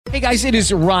Hey guys, it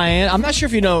is Ryan. I'm not sure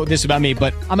if you know this about me,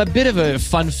 but I'm a bit of a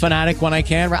fun fanatic when I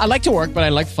can. I like to work, but I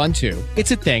like fun too.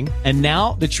 It's a thing. And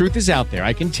now the truth is out there.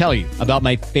 I can tell you about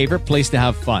my favorite place to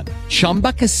have fun.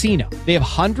 Chumba Casino. They have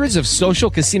hundreds of social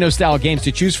casino style games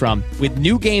to choose from with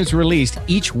new games released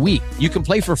each week. You can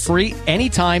play for free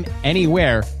anytime,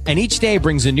 anywhere. And each day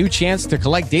brings a new chance to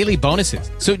collect daily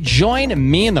bonuses. So join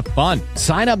me in the fun.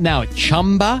 Sign up now at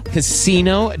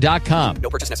ChumbaCasino.com. No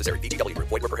purchase necessary. VGW.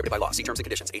 Void where prohibited by law. See terms and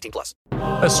conditions. 18+.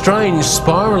 A strange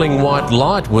spiralling white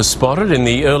light was spotted in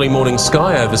the early morning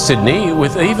sky over Sydney,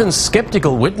 with even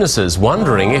sceptical witnesses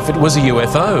wondering if it was a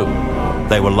UFO.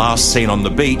 They were last seen on the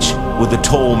beach with a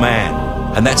tall man,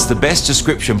 and that's the best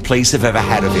description police have ever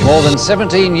had of him. More than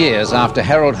 17 years after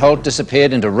Harold Holt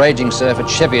disappeared into raging surf at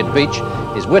Cheviot Beach,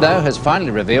 his widow has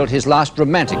finally revealed his last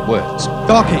romantic words.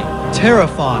 Gawky,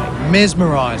 terrifying,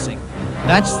 mesmerising.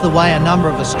 That's the way a number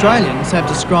of Australians have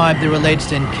described their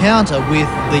alleged encounter with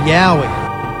the Yowie.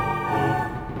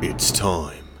 It's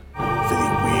time for the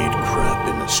Weird Crap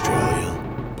in Australia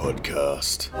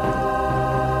podcast.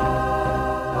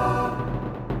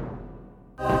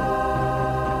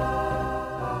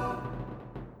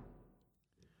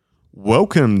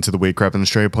 Welcome to the Weird Crap in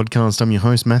Australia podcast. I'm your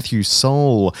host, Matthew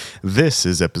Soul. This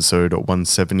is episode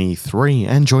 173,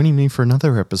 and joining me for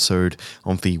another episode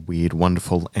of the Weird,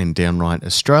 Wonderful, and Downright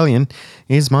Australian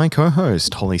is my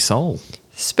co-host, Holly Soul.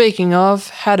 Speaking of,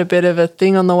 had a bit of a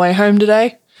thing on the way home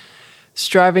today. Was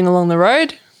driving along the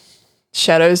road.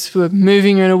 Shadows were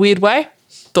moving in a weird way.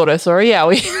 Thought I saw a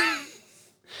Yowie.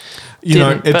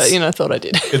 Thought I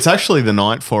did. It's actually the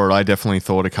night for it. I definitely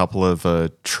thought a couple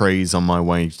of trees on my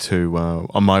way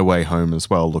home as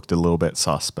well looked a little bit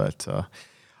sus, but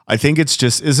I think it's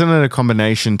just, isn't it a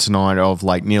combination tonight of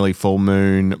like nearly full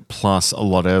moon plus a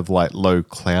lot of like low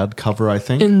cloud cover, I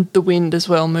think? And the wind as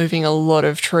well, moving a lot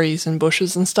of trees and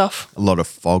bushes and stuff. A lot of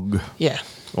fog. Yeah.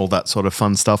 All that sort of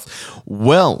fun stuff.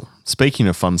 Well, speaking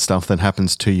of fun stuff that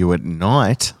happens to you at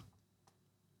night.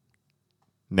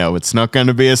 No, it's not going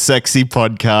to be a sexy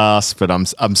podcast, but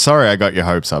I'm sorry I got your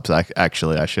hopes up.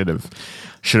 Actually, I should have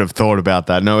thought about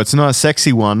that. No, it's not a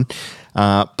sexy one,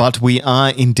 but we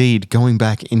are indeed going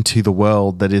back into the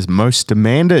world that is most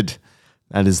demanded.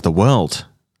 That is the world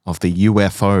of the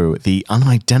UFO, the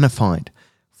unidentified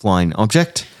flying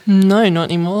object. No, not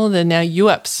anymore. They're now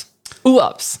UAPs.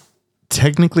 UAPs.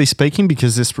 Technically speaking,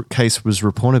 because this case was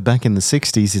reported back in the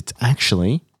 60s, it's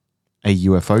actually a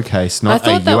UFO case, not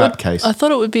a UAP case. I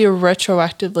thought it would be a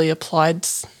retroactively applied.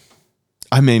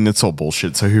 I mean, it's all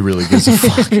bullshit, so who really gives a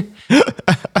fuck?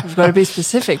 We've got to be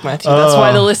specific, Matthew. That's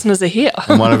why the listeners are here.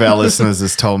 And one of our listeners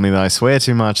has told me that I swear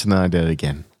too much, and then I did it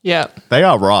again. Yeah. They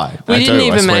are right. We didn't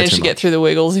even manage to get through the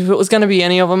Wiggles. If it was going to be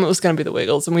any of them, it was going to be the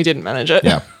Wiggles, and we didn't manage it.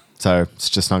 Yeah. So it's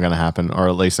just not going to happen, or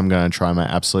at least I'm going to try my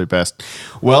absolute best.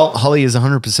 Well, Holly is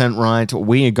 100% right.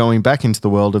 We are going back into the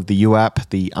world of the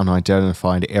UAP, the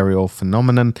unidentified aerial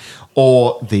phenomenon,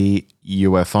 or the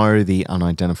UFO, the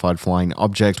unidentified flying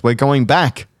object. We're going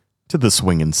back to the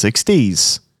swinging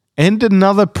 60s. And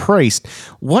another priest.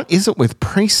 What is it with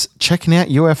priests checking out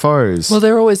UFOs? Well,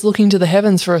 they're always looking to the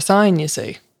heavens for a sign, you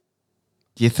see.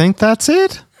 Do you think that's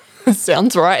it?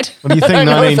 Sounds right. What do you think? I don't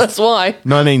know if that's why.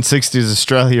 1960s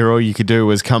Australia, all you could do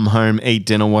was come home, eat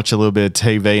dinner, watch a little bit of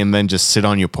TV, and then just sit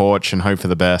on your porch and hope for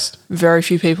the best. Very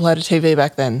few people had a TV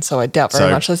back then, so I doubt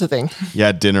very much that's a thing. You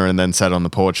had dinner and then sat on the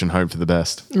porch and hoped for the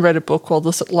best. Read a book while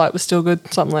the light was still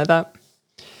good, something like that.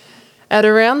 At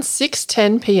around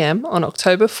 6:10 p.m. on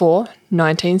October 4,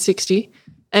 1960,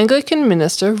 Anglican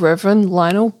minister Reverend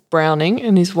Lionel Browning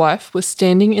and his wife were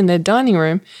standing in their dining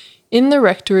room in the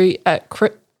rectory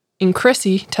in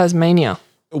Cressy, Tasmania.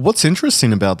 What's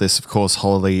interesting about this, of course,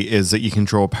 Holly, is that you can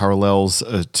draw parallels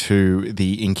to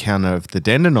the encounter of the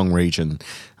Dandenong region,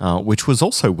 which was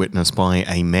also witnessed by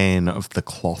a man of the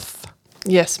cloth.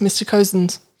 Yes, Mr.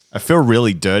 Cozens. I feel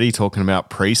really dirty talking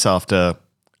about priests after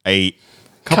a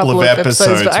couple of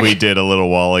episodes we did a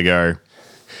little while ago.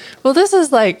 Well, this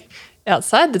is like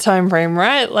outside the time frame,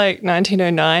 right? Like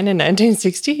 1909 and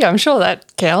 1960. I'm sure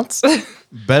that counts.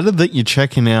 Better that you're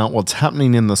checking out what's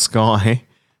happening in the sky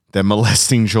than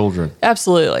molesting children.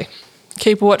 Absolutely.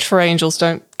 Keep a watch for angels,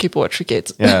 don't keep a watch for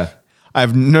kids. Yeah. I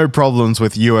have no problems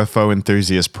with UFO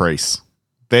enthusiast priests.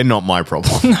 They're not my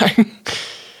problem. No.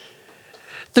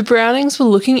 The Brownings were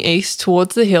looking east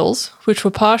towards the hills, which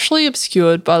were partially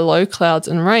obscured by low clouds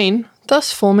and rain,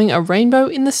 thus forming a rainbow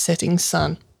in the setting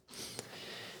sun.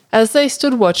 As they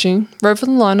stood watching,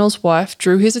 Reverend Lionel's wife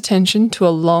drew his attention to a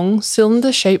long,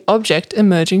 cylinder-shaped object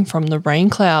emerging from the rain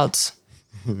clouds.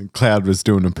 The cloud was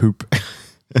doing a poop.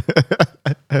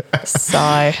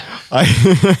 Sigh.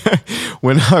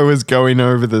 When I was going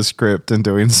over the script and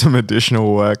doing some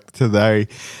additional work today,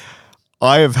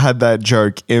 I have had that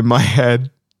joke in my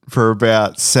head for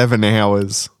about 7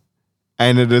 hours,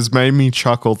 and it has made me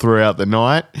chuckle throughout the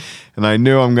night. And I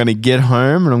knew I'm going to get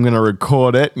home and I'm going to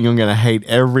record it, and you're going to hate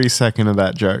every second of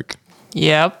that joke.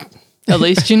 Yep. At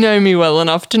least you know me well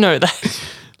enough to know that.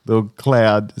 Little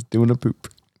cloud just doing a poop.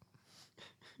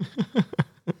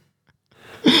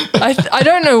 I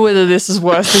don't know whether this is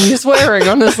worse than you swearing,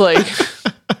 honestly.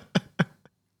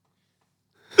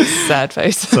 Sad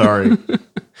face. Sorry.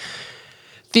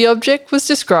 The object was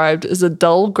described as a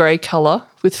dull grey colour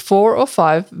with 4 or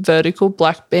 5 vertical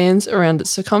black bands around its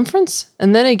circumference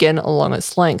and then again along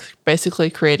its length, basically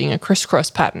creating a crisscross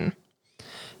pattern.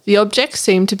 The object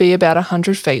seemed to be about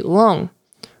 100 feet long.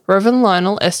 Reverend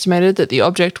Lionel estimated that the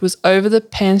object was over the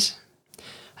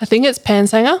I think it's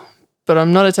Pansanger, but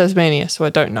I'm not a Tasmania, so I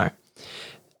don't know.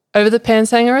 Over the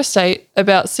Pansanger estate,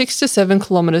 about 6 to 7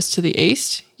 kilometres to the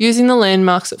east, using the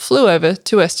landmarks it flew over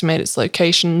to estimate its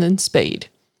location and speed.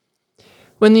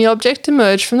 When the object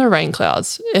emerged from the rain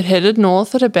clouds, it headed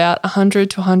north at about 100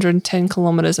 to 110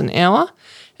 kilometres an hour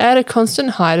at a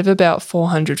constant height of about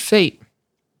 400 feet.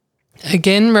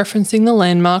 Again, referencing the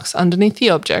landmarks underneath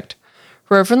the object,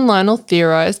 Reverend Lionel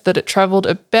theorised that it travelled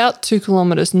about 2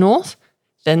 kilometres north,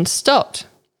 then stopped.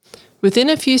 Within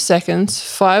a few seconds,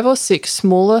 5 or 6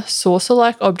 smaller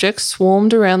saucer-like objects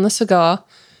swarmed around the cigar,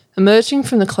 emerging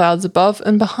from the clouds above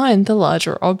and behind the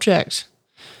larger object.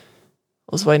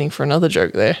 I was waiting for another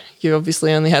joke there. You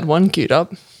obviously only had one queued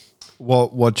up.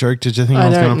 What joke did you think I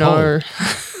was going to pull? I don't know.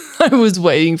 I was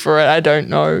waiting for it. I don't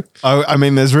know. I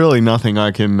mean, there's really nothing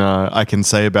I can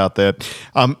say about that.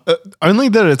 Only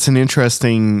that it's an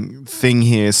interesting thing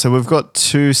here. So we've got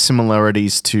 2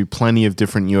 similarities to plenty of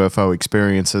different UFO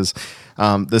experiences.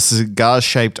 This is a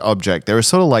cigar-shaped object. There are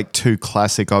sort of like 2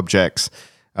 classic objects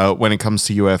when it comes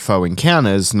to UFO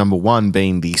encounters. Number 1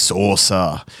 being the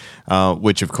saucer,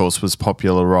 which of course was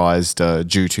popularized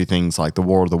due to things like the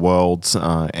War of the Worlds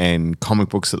and comic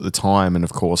books at the time, and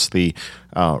of course the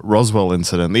Roswell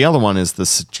incident. The other one is the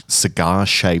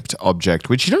cigar-shaped object,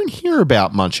 which you don't hear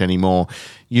about much anymore.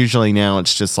 Usually now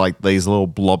it's just like these little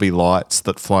blobby lights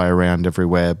that fly around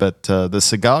everywhere, but the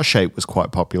cigar shape was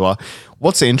quite popular.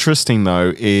 What's interesting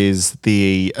though is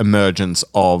the emergence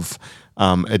of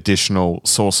additional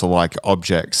saucer-like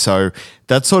objects. So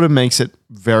that sort of makes it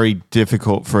very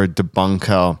difficult for a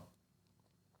debunker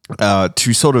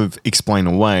to sort of explain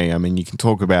away. I mean, you can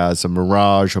talk about it as a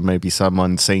mirage, or maybe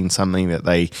someone seen something that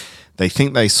they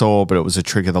think they saw, but it was a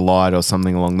trick of the light or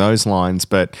something along those lines.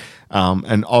 But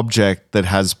an object that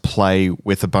has play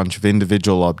with a bunch of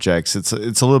individual objects, it's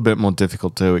a little bit more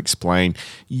difficult to explain.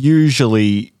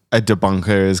 Usually a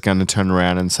debunker is going to turn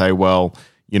around and say, well,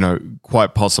 you know,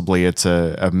 quite possibly it's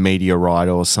a meteorite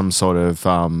or some sort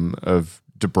of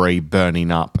debris burning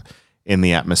up in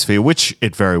the atmosphere, which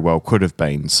it very well could have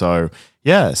been. So,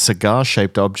 yeah,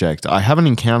 cigar-shaped object. I haven't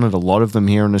encountered a lot of them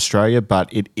here in Australia,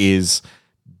 but it is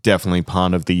definitely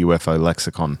part of the UFO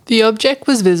lexicon. The object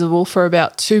was visible for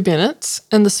about 2 minutes,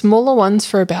 and the smaller ones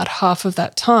for about half of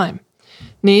that time.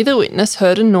 Neither witness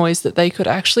heard a noise that they could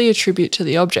actually attribute to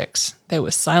the objects. They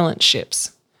were silent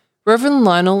ships. Reverend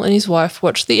Lionel and his wife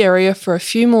watched the area for a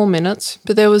few more minutes,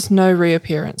 but there was no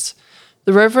reappearance.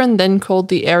 The Reverend then called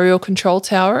the aerial control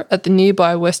tower at the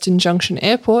nearby Western Junction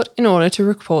Airport in order to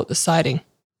report the sighting.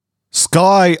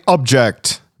 Sky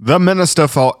object. The Minister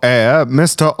for Air,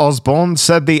 Mr. Osborne,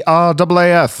 said the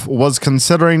RAAF was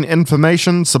considering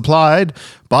information supplied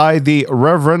by the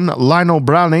Reverend Lionel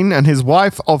Browning and his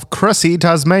wife of Cressy,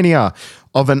 Tasmania,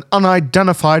 of an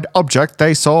unidentified object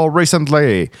they saw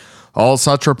recently. All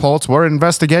such reports were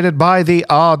investigated by the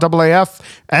RAAF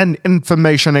and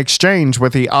information exchanged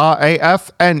with the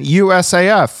RAF and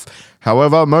USAF.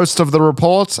 However, most of the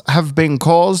reports have been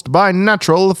caused by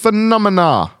natural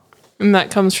phenomena. And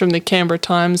that comes from the Canberra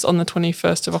Times on the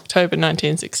 21st of October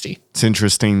 1960. It's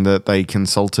interesting that they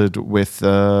consulted with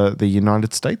the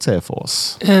United States Air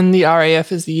Force. And the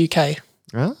RAF is the UK.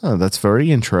 Ah, that's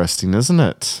very interesting, isn't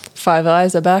it? Five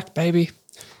Eyes are back, baby.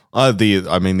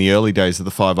 The early days of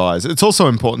the Five Eyes. It's also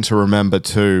important to remember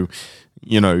too,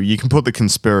 you know, you can put the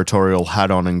conspiratorial hat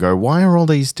on and go, why are all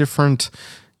these different,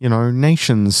 you know,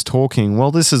 nations talking? Well,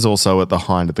 this is also at the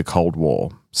height of the Cold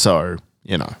War. So,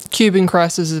 you know. Cuban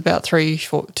crisis is about 3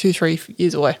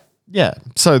 years away. Yeah.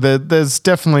 So there's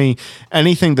definitely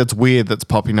anything that's weird that's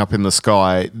popping up in the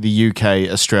sky, the UK,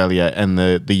 Australia, and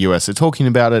the US are talking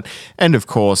about it. And of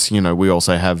course, you know, we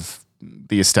also have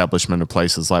the establishment of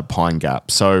places like Pine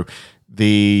Gap. So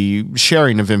the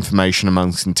sharing of information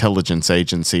amongst intelligence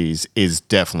agencies is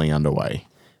definitely underway.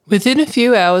 Within a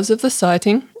few hours of the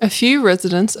sighting, a few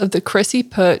residents of the Cressy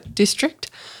Pert district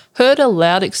heard a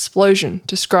loud explosion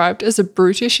described as a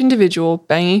brutish individual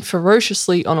banging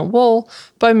ferociously on a wall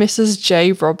by Mrs.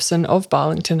 J. Robson of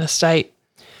Barlington Estate.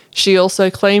 She also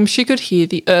claimed she could hear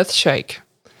the earth shake.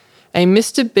 A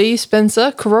Mr. B.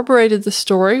 Spencer corroborated the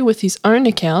story with his own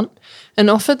account and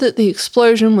offered that the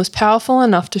explosion was powerful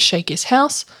enough to shake his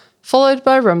house, followed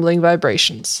by rumbling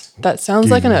vibrations. That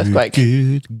sounds like an earthquake.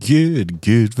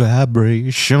 Good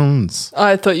vibrations.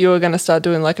 I thought you were going to start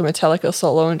doing like a Metallica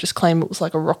solo and just claim it was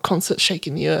like a rock concert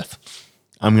shaking the earth.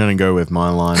 I'm going to go with my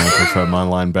line. I prefer my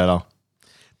line better.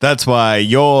 That's why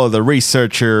you're the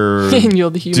researcher And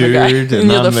you're the humor guy. dude, And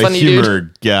and you're I'm the the funny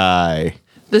humor guy.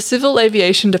 The Civil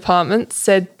Aviation Department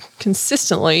said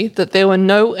consistently that there were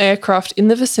no aircraft in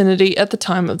the vicinity at the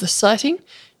time of the sighting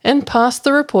and passed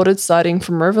the reported sighting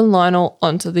from Reverend Lionel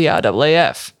onto the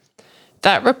RAAF.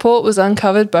 That report was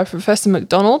uncovered by Professor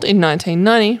McDonald in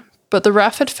 1990, but the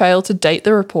RAF had failed to date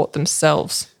the report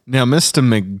themselves. Now, Mr.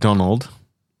 McDonald,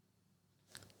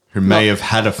 who may have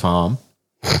had a farm.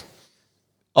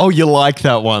 Oh, you like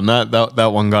that one?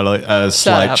 That one got a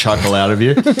slight up. chuckle out of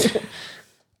you.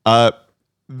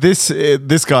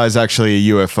 This guy's actually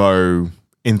a UFO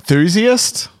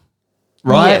enthusiast,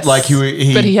 right? Yes, Like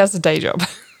but he has a day job.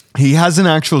 he has an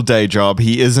actual day job.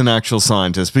 He is an actual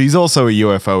scientist, but he's also a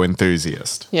UFO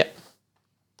enthusiast. Yeah.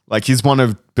 Like he's one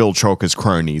of Bill Chalker's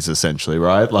cronies, essentially,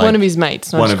 right? Like One of his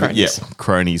mates, not his cronies.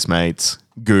 cronies mates,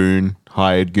 goon,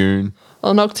 hired goon.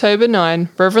 On October 9,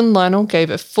 Reverend Lionel gave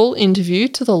a full interview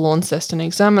to the Launceston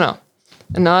Examiner.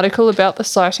 An article about the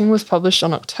sighting was published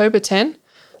on October 10,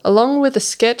 along with a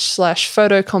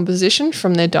sketch/photo composition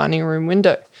from their dining room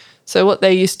window. So what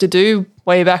they used to do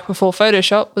way back before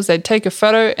Photoshop was they'd take a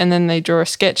photo and then they draw a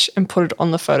sketch and put it on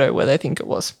the photo where they think it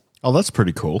was. Oh, that's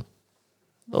pretty cool.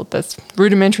 Well, that's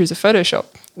rudimentaries of Photoshop.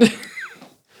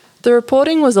 The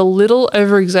reporting was a little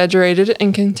over-exaggerated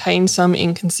and contained some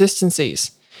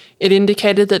inconsistencies. It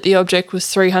indicated that the object was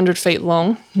 300 feet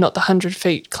long, not the 100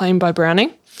 feet claimed by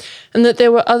Browning, and that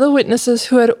there were other witnesses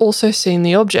who had also seen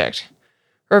the object.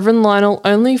 Reverend Lionel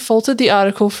only faulted the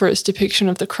article for its depiction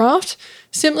of the craft,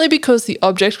 simply because the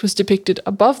object was depicted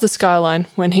above the skyline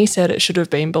when he said it should have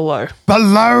been below.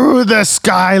 Below the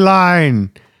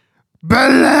skyline!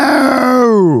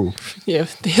 Below! Yeah,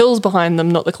 the hills behind them,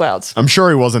 not the clouds. I'm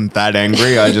sure he wasn't that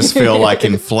angry. I just feel like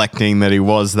inflecting that he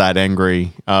was that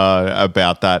angry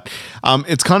about that.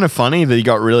 It's kind of funny that he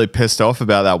got really pissed off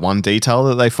about that one detail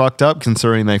that they fucked up,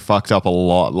 considering they fucked up a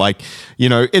lot. Like, you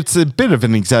know, it's a bit of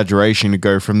an exaggeration to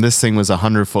go from this thing was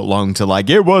 100 foot long to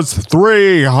like, it was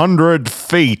 300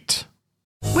 feet.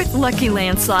 With Lucky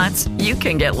Land Slots, you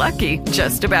can get lucky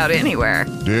just about anywhere.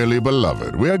 Dearly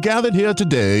beloved, we are gathered here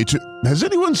today to... Has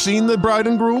anyone seen the bride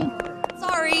and groom?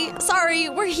 Sorry,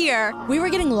 we're here. We were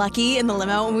getting lucky in the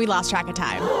limo and we lost track of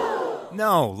time.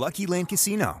 No, Lucky Land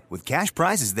Casino, with cash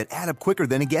prizes that add up quicker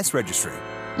than a guest registry.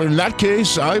 In that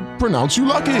case, I pronounce you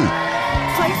lucky.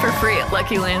 Play for free at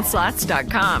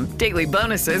LuckyLandSlots.com. Daily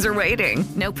bonuses are waiting.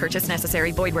 No purchase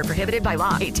necessary. Void where prohibited by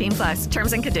law. 18+.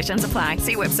 Terms and conditions apply.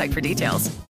 See website for details.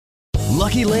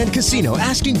 Lucky Land Casino,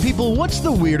 asking people, what's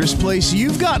the weirdest place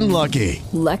you've gotten lucky?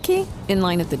 Lucky? In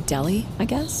line at the deli, I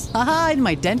guess? Aha, in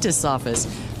my dentist's office.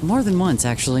 More than once,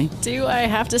 actually. Do I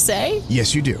have to say?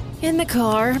 Yes, you do. In the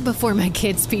car before my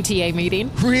kids' PTA meeting.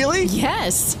 Really?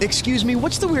 Yes. Excuse me,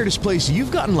 what's the weirdest place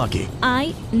you've gotten lucky?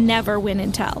 I never win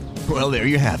and tell. Well, there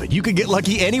you have it. You can get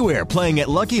lucky anywhere, playing at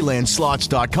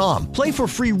LuckyLandSlots.com. Play for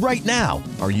free right now.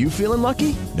 Are you feeling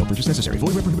lucky? No purchase necessary.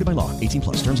 Void where prohibited by law.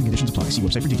 18+. Terms and conditions apply. See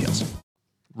website for details.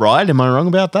 Right? Am I wrong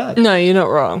about that? No, you're not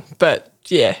wrong. But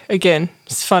yeah, again,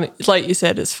 it's funny. Like you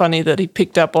said, it's funny that he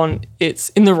picked up on it's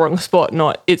in the wrong spot,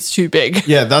 not it's too big.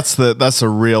 Yeah, that's a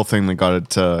real thing that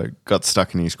got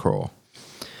stuck in his craw.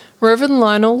 Reverend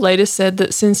Lionel later said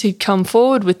that since he'd come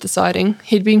forward with the sighting,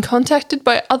 he'd been contacted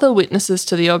by other witnesses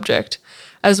to the object,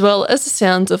 as well as the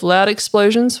sounds of loud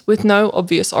explosions with no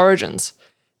obvious origins.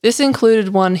 This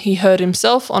included one he heard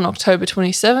himself on October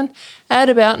 27 at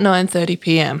about 9:30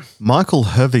 p.m. Michael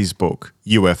Hervey's book,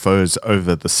 UFOs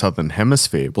Over the Southern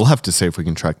Hemisphere. We'll have to see if we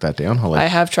can track that down, Holly. I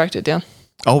have tracked it down.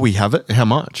 Oh, we have it? How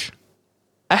much?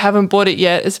 I haven't bought it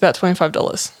yet. It's about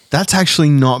 $25. That's actually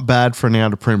not bad for an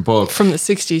out-of-print book. From the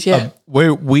 60s, yeah.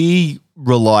 We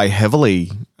rely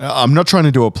heavily I'm not trying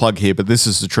to do a plug here, but this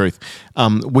is the truth.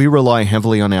 We rely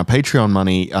heavily on our Patreon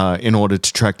money in order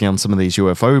to track down some of these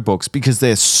UFO books because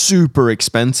they're super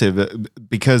expensive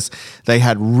because they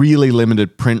had really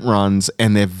limited print runs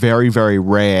and they're very, very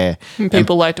rare. And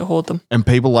people like to hoard them. And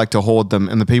people like to hoard them,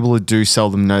 and the people who do sell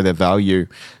them know their value.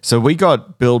 So we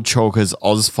got Bill Chalker's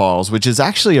Oz Files, which is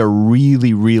actually a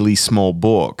really, really small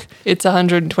book. It's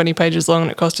 120 pages long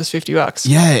and it cost us $50.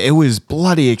 Yeah, it was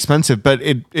bloody expensive, but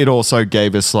it also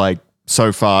gave us like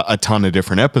so far a ton of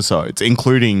different episodes,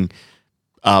 including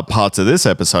parts of this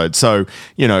episode. So,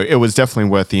 you know, it was definitely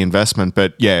worth the investment.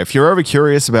 But yeah, if you're ever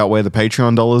curious about where the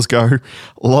Patreon dollars go,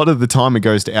 a lot of the time it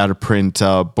goes to out of print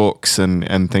books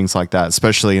and things like that,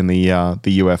 especially in the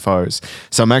UFOs.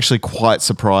 So I'm actually quite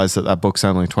surprised that book's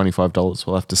only $25.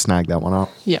 We'll have to snag that one up.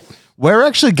 Yeah. We're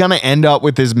actually going to end up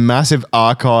with this massive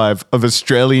archive of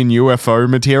Australian UFO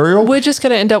material. We're just going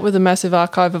to end up with a massive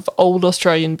archive of old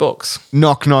Australian books.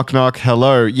 Knock, knock, knock.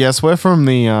 Hello. Yes, we're from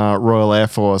the Royal Air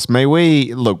Force. May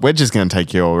we... Look, we're just going to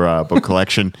take your book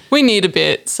collection. We need a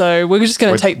bit, so we're just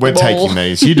going to take the ball. We're taking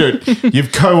these.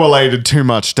 You've collated too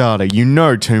much data. You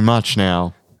know too much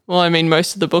now. Well, I mean,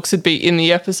 most of the books would be in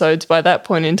the episodes by that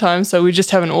point in time, so we just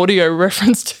have an audio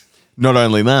referenced. Not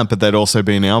only that, but they'd also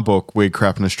be in our book, Weird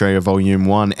Crap in Australia Volume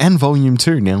 1 and Volume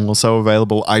 2, now also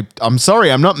available. I'm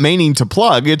sorry, I'm not meaning to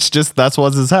plug. It's just that's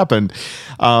what has happened.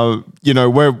 You know,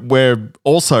 we're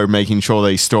also making sure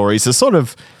these stories are sort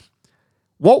of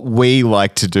what we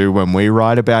like to do when we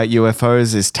write about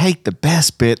UFOs is take the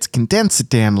best bits, condense it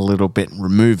down a little bit, and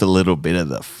remove a little bit of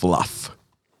the fluff.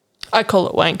 I call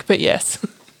it wank, but yes.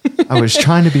 I was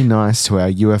trying to be nice to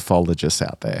our ufologists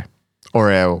out there.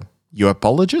 Or our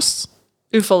UFologists?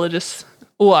 Ufologists.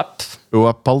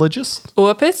 Uapologists?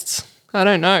 Uapists? I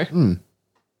don't know.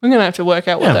 We're going to have to work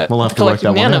out what we'll have the to work collective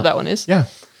that noun one of out. that one is. Yeah.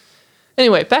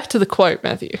 Anyway, back to the quote,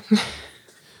 Matthew.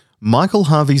 Michael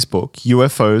Harvey's book,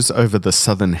 UFOs Over the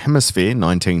Southern Hemisphere,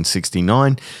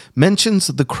 1969, mentions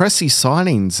the Cressy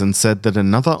sightings and said that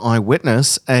another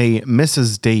eyewitness, a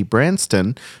Mrs. D.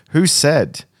 Branston, who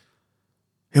said,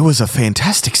 "It was a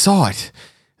fantastic sight,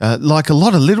 like a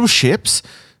lot of little ships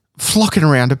flocking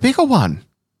around a bigger one."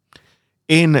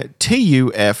 In TUFOIC's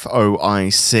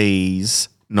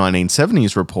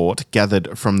 1970s report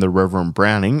gathered from the Reverend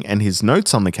Browning and his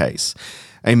notes on the case,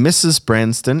 a Mrs.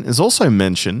 Branston is also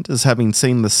mentioned as having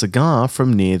seen the cigar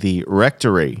from near the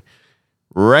rectory.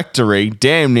 Rectory,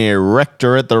 damn near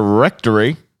rector at the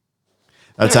rectory.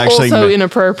 That's actually also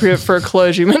inappropriate for a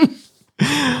clergyman.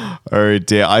 Oh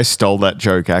dear, I stole that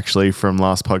joke actually from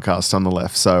last podcast on the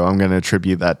left, so I'm going to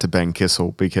attribute that to Ben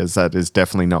Kissel because that is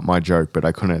definitely not my joke, but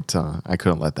I couldn't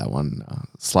let that one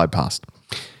slide past.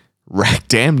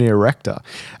 Damn near rector.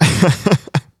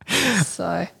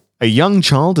 So, a young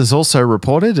child is also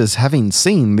reported as having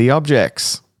seen the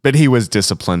objects, but he was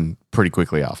disciplined pretty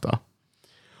quickly after.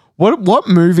 What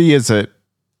movie is it?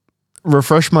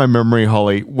 Refresh my memory,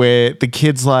 Holly, where the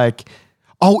kid's like,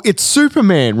 oh, it's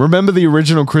Superman. Remember the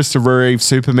original Christopher Reeve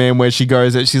Superman where she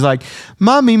goes and she's like,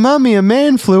 Mommy, a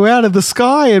man flew out of the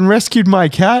sky and rescued my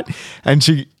cat. And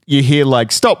you hear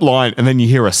like, stop lying. And then you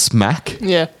hear a smack.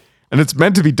 Yeah. And it's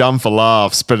meant to be done for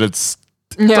laughs, but it's...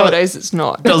 Nowadays it's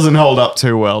not. Doesn't hold up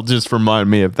too well. Just remind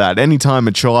me of that. Anytime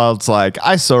a child's like,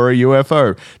 I saw a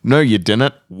UFO. No, you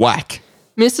didn't. Whack.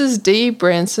 Mrs. D.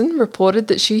 Branson reported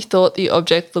that she thought the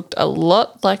object looked a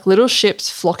lot like little ships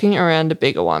flocking around a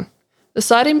bigger one. The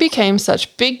sighting became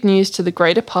such big news to the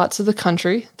greater parts of the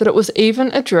country that it was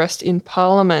even addressed in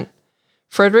Parliament.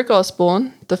 Frederick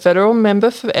Osborne, the federal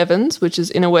member for Evans, which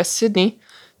is inner West Sydney,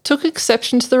 took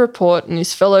exception to the report and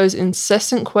his fellows'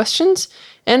 incessant questions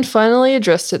and finally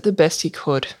addressed it the best he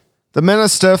could. The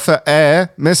Minister for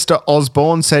Air, Mr.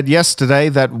 Osborne, said yesterday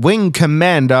that Wing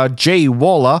Commander G.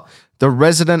 Waller, the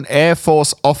resident Air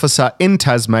Force officer in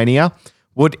Tasmania,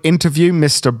 would interview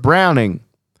Mr. Browning.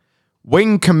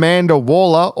 Wing Commander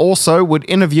Waller also would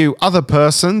interview other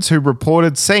persons who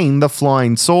reported seeing the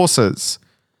flying saucers.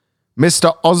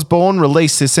 Mr. Osborne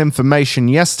released this information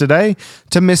yesterday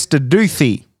to Mr.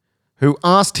 Duthie, who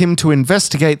asked him to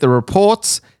investigate the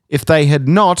reports if they had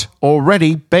not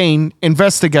already been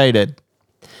investigated.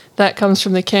 That comes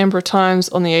from the Canberra Times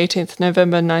on the 18th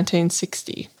November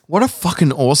 1960. What a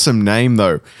fucking awesome name,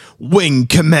 though. Wing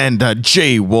Commander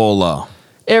G. Waller.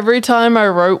 Every time I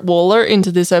wrote Waller into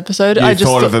this episode, I just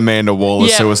thought of Amanda Waller,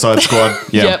 Yep. Suicide Squad.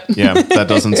 Yeah, Yep. yeah, that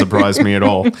doesn't surprise me at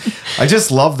all. I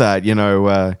just love that, you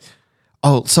know.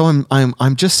 So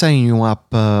I'm just setting you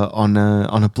up on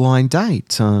a blind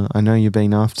date. I know you've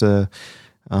been after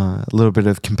a little bit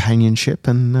of companionship,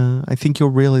 and I think you'll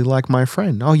really like my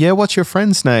friend. Oh yeah, what's your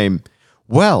friend's name?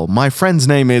 Well, my friend's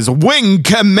name is Wing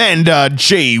Commander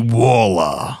G.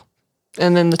 Waller.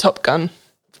 And then the Top Gun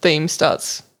theme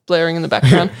starts blaring in the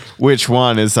background. Which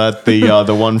one? Is that the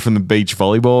one from the beach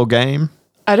volleyball game?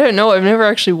 I don't know. I've never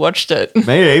actually watched it.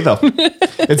 Me either.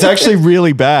 It's actually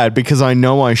really bad because I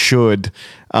know I should,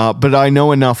 but I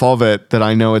know enough of it that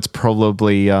I know it's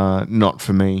probably not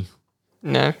for me.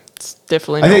 No, it's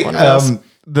definitely not one of those.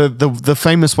 The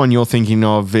famous one you're thinking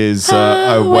of is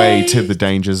Away to the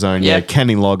Danger Zone. Yeah,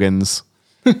 Kenny Loggins.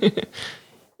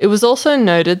 It was also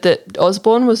noted that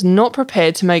Osborne was not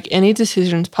prepared to make any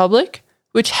decisions public,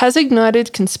 which has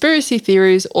ignited conspiracy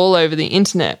theories all over the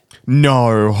internet.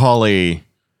 No, Holly.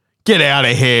 Get out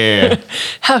of here.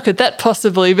 How could that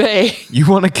possibly be? You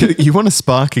want to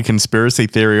spark a conspiracy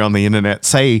theory on the internet,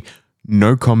 say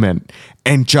no comment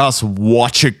and just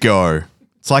watch it go.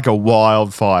 It's like a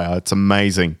wildfire. It's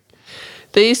amazing.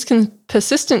 These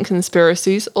persistent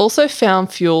conspiracies also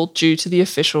found fuel due to the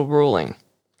official ruling.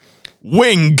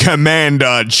 Wing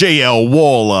Commander G.L.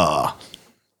 Waller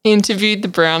interviewed the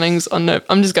Brownings on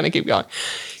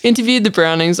Interviewed the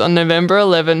Brownings on November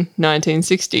 11,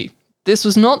 1960. This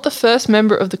was not the first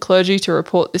member of the clergy to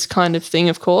report this kind of thing,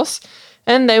 of course,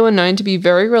 and they were known to be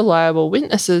very reliable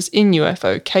witnesses in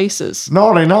UFO cases.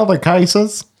 Not in other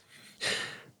cases.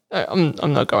 I'm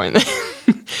not going there.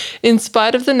 In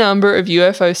spite of the number of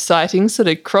UFO sightings that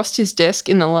had crossed his desk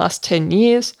in the last 10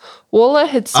 years, Waller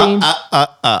had seen...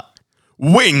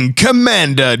 Wing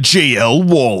Commander G.L.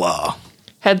 Waller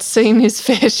had seen his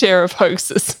fair share of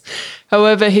hoaxes.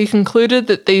 However, he concluded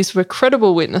that these were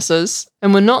credible witnesses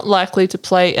and were not likely to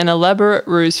play an elaborate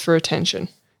ruse for attention.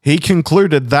 He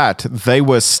concluded that they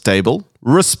were stable,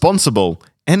 responsible,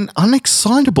 and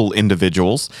unexcitable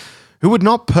individuals who would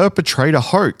not perpetrate a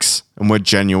hoax and were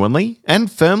genuinely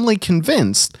and firmly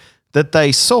convinced that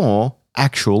they saw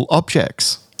actual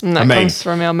objects. And that comes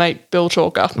from our mate Bill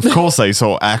Chalker. Of course they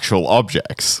saw actual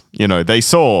objects. You know, they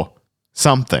saw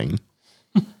something.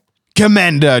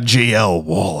 Commander G.L.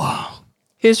 Waller.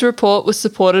 His report was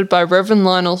supported by Reverend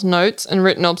Lionel's notes and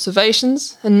written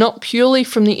observations, and not purely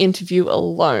from the interview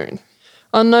alone.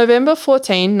 On November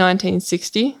 14,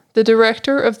 1960, the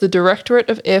director of the Directorate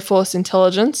of Air Force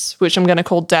Intelligence, which I'm going to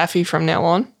call Daffy from now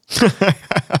on, because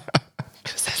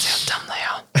that's how dumb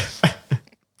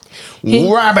they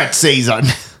are. Rabbit season.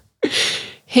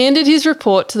 Handed his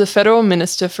report to the Federal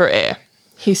Minister for Air.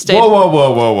 He stated,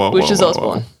 whoa, which is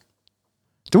Osborne.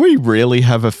 Do we really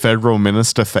have a federal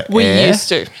minister for air? We used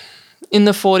to. In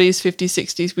the 40s, 50s,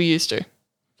 60s, we used to.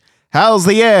 How's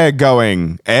the air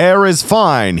going? Air is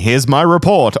fine. Here's my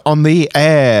report on the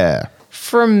air.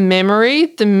 From memory,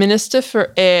 the Minister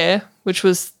for Air, which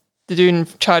was the dude in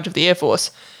charge of the Air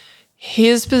Force,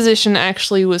 his position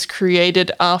actually was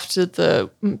created after the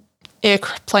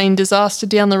airplane disaster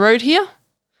down the road here,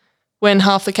 when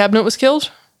half the cabinet was killed.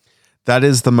 That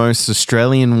is the most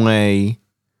Australian way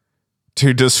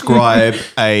to describe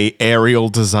a aerial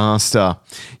disaster.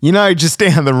 You know, just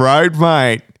down the road,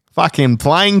 mate, fucking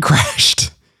plane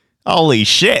crashed. Holy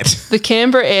shit. The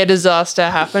Canberra air disaster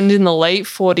happened in the late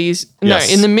 40s. Yes.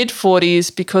 No, in the mid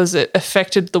 40s because it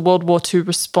affected the World War II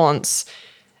response.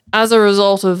 As a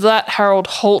result of that, Harold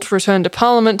Holt returned to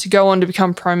Parliament to go on to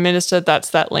become Prime Minister.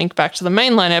 That's that link back to the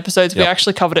mainline episodes. We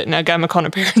actually covered it in our GammaCon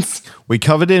appearance. We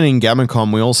covered it in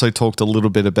GammaCon. We also talked a little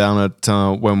bit about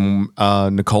it when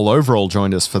Nicole Overall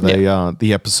joined us for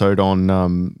the episode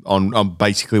on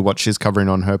basically what she's covering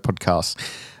on her podcast.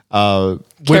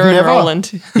 Karen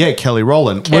Rowland. Yeah, Kelly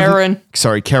Rowland. Karen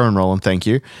Rowland, thank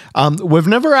you. We've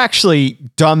never actually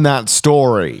done that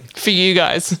story. For you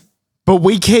guys. But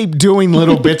we keep doing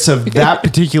little bits of that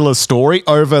particular story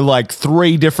over like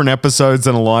 3 different episodes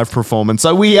and a live performance.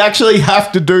 So we actually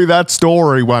have to do that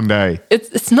story one day.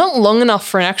 It's not long enough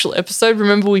for an actual episode.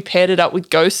 Remember we paired it up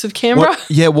with Ghosts of Canberra?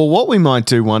 What we might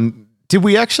do did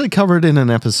we actually cover it in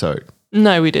an episode?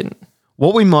 No, we didn't.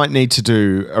 What we might need to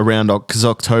do around, because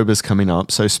October's coming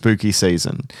up, so spooky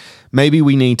season, maybe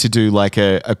we need to do like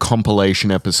a compilation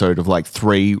episode of like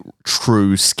 3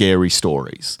 true scary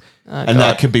stories. And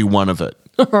that could be one of it.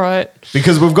 All right.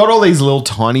 Because we've got all these little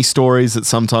tiny stories that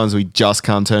sometimes we just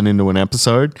can't turn into an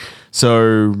episode.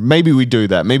 So maybe we do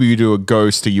that. Maybe we do a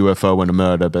ghost, a UFO, and a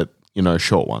murder, but,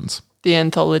 short ones. The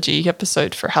anthology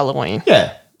episode for Halloween.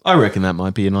 Yeah, I reckon that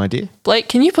might be an idea. Blake,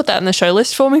 can you put that in the show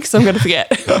list for me? Because I'm going to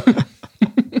forget.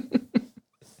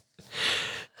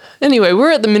 Anyway,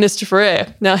 we're at the Minister for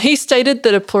Air. Now, he stated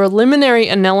that a preliminary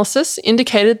analysis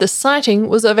indicated the sighting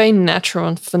was of a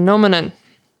natural phenomenon.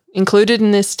 Included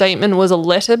in this statement was a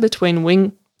letter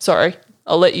between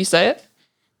I'll let you say it.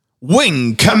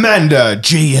 Wing Commander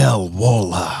G.L.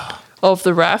 Waller. of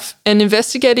the RAF and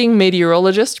investigating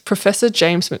meteorologist Professor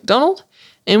James McDonald,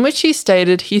 in which he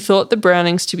stated he thought the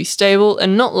Brownings to be stable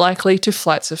and not likely to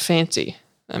flights of fancy.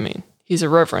 I mean, he's a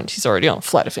reverend. He's already on a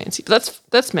flight of fancy. But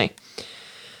that's me.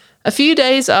 A few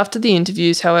days after the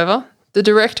interviews, however, the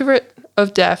Directorate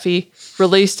of Daffy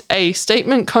released a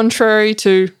statement contrary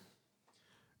to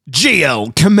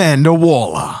GL Commander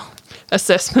Waller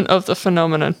assessment of the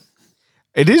phenomenon.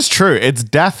 It is true. It's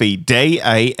Daffy,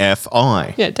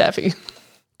 D-A-F-I. Yeah, Daffy.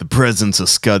 The presence of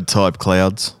Scud-type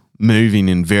clouds moving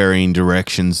in varying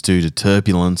directions due to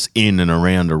turbulence in and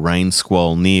around a rain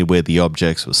squall near where the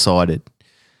objects were sighted,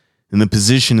 and the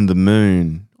position of the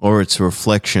moon or its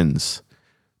reflections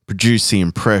produce the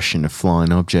impression of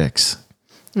flying objects.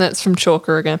 And that's from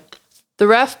Chalker again. The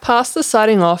RAF passed the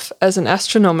sighting off as an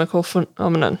astronomical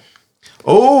phenomenon.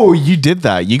 Oh, you did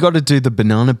that. You got to do the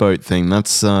banana boat thing.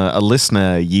 That's a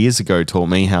listener years ago taught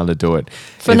me how to do it.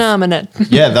 Phenomenon.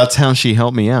 Yeah, that's how she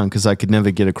helped me out because I could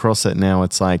never get across it. Now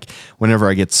it's like whenever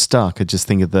I get stuck, I just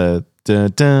think of the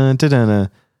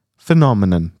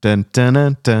phenomenon.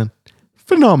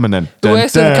 Phenomenon. It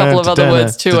works with a couple of other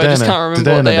words too. I just can't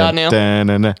remember what they are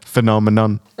now.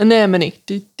 Phenomenon. Anemone.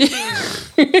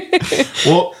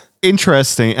 Well,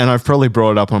 interesting, and I've probably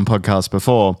brought it up on podcasts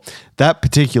before. That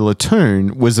particular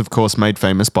tune was, of course, made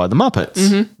famous by the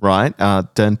Muppets, right?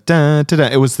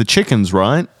 It was the Chickens,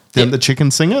 right? Didn't the chicken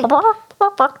sing it?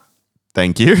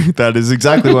 Thank you. That is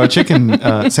exactly what a chicken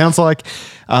sounds like.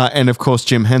 And, of course,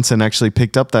 Jim Henson actually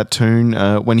picked up that tune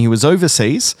when he was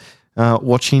overseas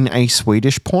watching a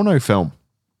Swedish porno film.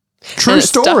 True and it's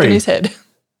story. Stuck in his head.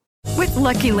 With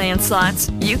Lucky Land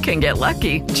Slots, you can get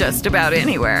lucky just about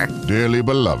anywhere. Dearly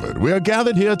beloved, we are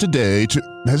gathered here today to...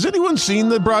 Has anyone seen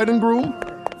the bride and groom?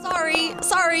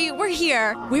 Sorry, we're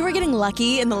here. We were getting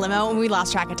lucky in the limo and we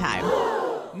lost track of time.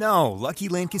 No, Lucky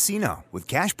Land Casino, with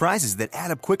cash prizes that add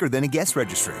up quicker than a guest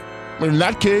registry. In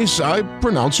that case, I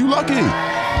pronounce you lucky.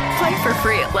 Play for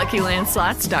free at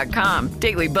LuckyLandSlots.com.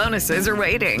 Daily bonuses are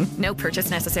waiting. No purchase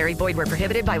necessary. Void where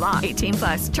prohibited by law.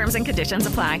 18+. Terms and conditions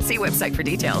apply. See website for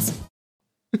details.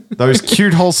 Those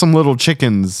cute, wholesome little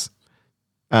chickens.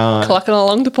 Clucking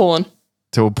along to porn.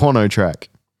 To a porno track.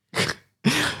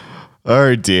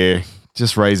 Oh dear.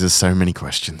 Just raises so many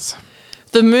questions.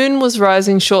 The moon was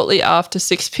rising shortly after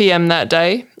 6 p.m. that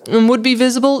day and would be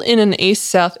visible in an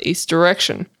east-southeast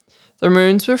direction. The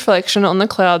moon's reflection on the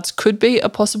clouds could be a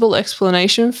possible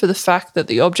explanation for the fact that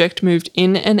the object moved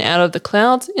in and out of the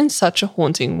clouds in such a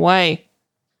haunting way.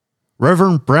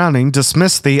 Reverend Browning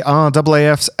dismissed the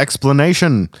RAAF's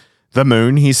explanation. The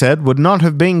moon, he said, would not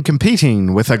have been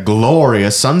competing with a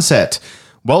glorious sunset,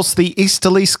 whilst the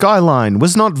easterly skyline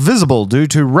was not visible due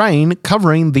to rain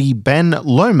covering the Ben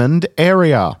Lomond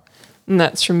area. And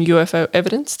that's from UFO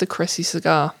Evidence, the Cressy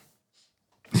Cigar.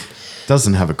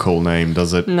 Doesn't have a cool name,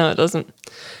 does it? No, it doesn't.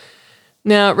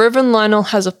 Now, Reverend Lionel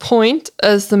has a point,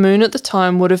 as the moon at the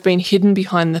time would have been hidden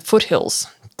behind the foothills.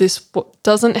 This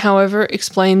doesn't, however,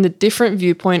 explain the different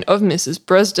viewpoint of Mrs.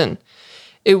 Bresden.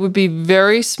 It would be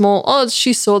very small odds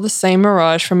she saw the same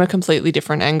mirage from a completely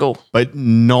different angle. But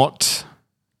not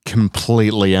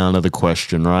completely out of the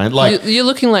question, right? Like you're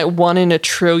looking like 1 in a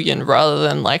trillion rather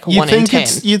than like 1 in 10.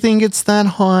 You think it's that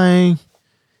high?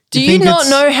 Do you not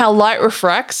know how light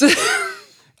refracts?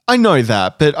 I know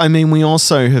that, but I mean, we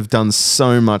also have done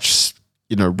so much,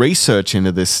 research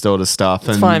into this sort of stuff.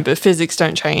 It's fine, but physics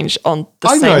don't change on the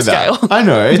I same know scale. That. I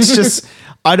know. It's just,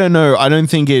 I don't know. I don't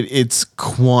think it's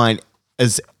quite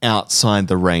as outside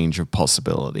the range of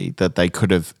possibility that they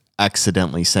could have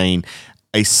accidentally seen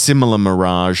a similar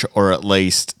mirage, or at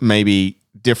least maybe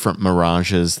different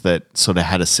mirages that sort of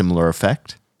had a similar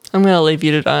effect. I'm going to leave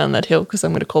you to die on that hill because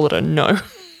I'm going to call it a no.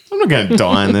 I'm not going to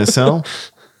die in this hill.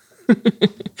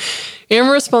 In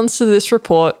response to this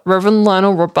report, Reverend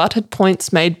Lionel rebutted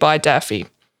points made by Daffy.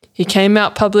 He came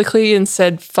out publicly and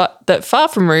said that far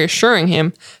from reassuring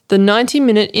him, the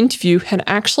 90-minute interview had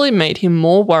actually made him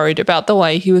more worried about the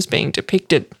way he was being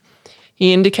depicted.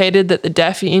 He indicated that the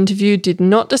Daffy interview did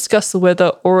not discuss the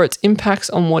weather or its impacts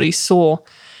on what he saw.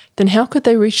 Then how could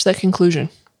they reach that conclusion?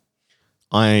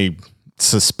 I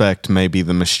suspect maybe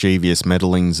the mischievous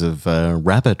meddlings of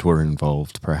Rabbit were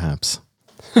involved, perhaps.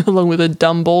 Along with a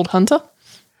dumb bald hunter?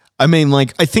 I mean, I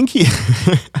think he...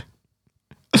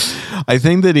 I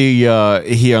think that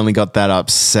he only got that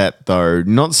upset, though,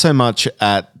 not so much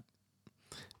at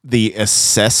the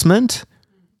assessment,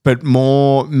 but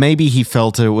more maybe he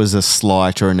felt it was a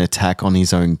slight or an attack on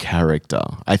his own character.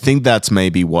 I think that's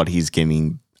maybe what he's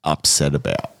getting upset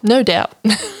about. No doubt.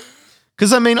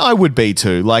 Because, I mean, I would be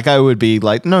too. Like, I would be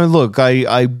like, no, look,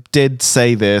 I did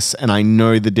say this, and I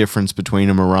know the difference between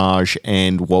a mirage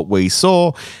and what we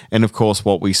saw. And, of course,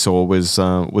 what we saw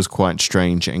was quite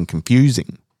strange and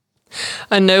confusing.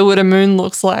 I know what a moon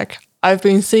looks like. I've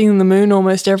been seeing the moon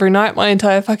almost every night my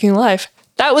entire fucking life.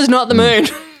 That was not the moon.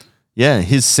 Yeah,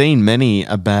 he's seen many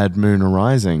a bad moon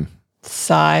arising.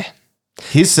 Sigh.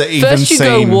 He's even First you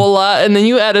go Walla, and then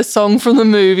you add a song from the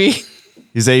movie.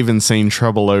 He's even seen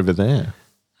trouble over there.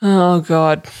 Oh,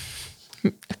 God.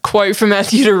 A quote from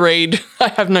Matthew to read. I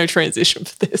have no transition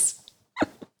for this.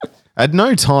 At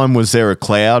no time was there a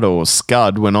cloud or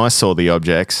scud when I saw the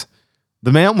objects.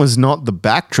 The mountain was not the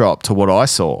backdrop to what I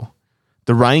saw.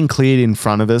 The rain cleared in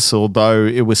front of us, although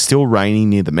it was still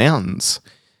raining near the mountains.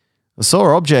 I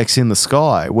saw objects in the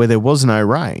sky where there was no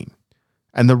rain,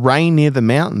 and the rain near the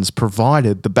mountains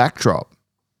provided the backdrop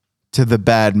to the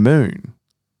bad moon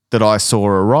that I saw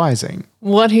arising.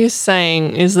 What he's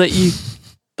saying is that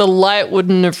the light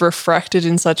wouldn't have refracted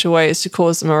in such a way as to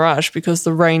cause the mirage because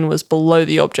the rain was below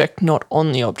the object, not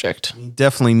on the object. He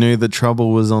definitely knew that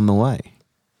trouble was on the way.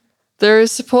 There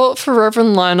is support for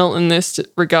Reverend Lionel in this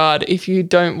regard. If you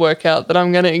don't work out that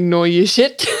I'm going to ignore your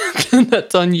shit, then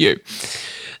that's on you.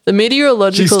 The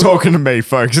meteorological... She's talking to me,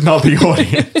 folks, not the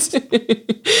audience.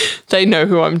 They know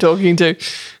who I'm talking to.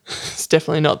 It's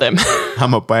definitely not them.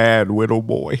 I'm a bad little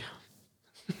boy.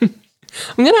 I'm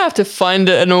going to have to find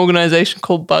an organization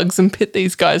called Bugs and pit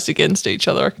these guys against each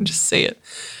other. I can just see it.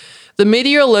 The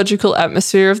meteorological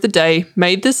atmosphere of the day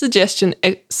made the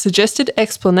suggested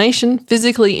explanation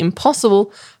physically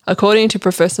impossible, according to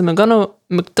Professor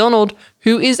McDonald,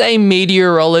 who is a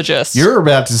meteorologist. You're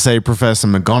about to say Professor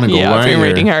McGonagall, yeah, I've been you?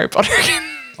 reading Harry Potter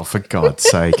again. Oh, for God's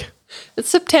sake. It's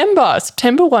September.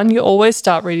 September 1, you always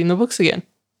start reading the books again.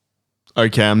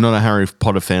 Okay, I'm not a Harry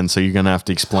Potter fan, so you're going to have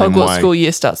to explain Hogwarts why. school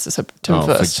year starts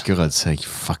September 1st. For God's sake, you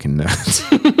fucking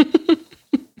nerds.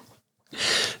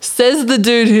 Says the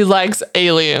dude who likes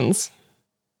aliens.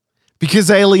 Because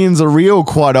aliens are real,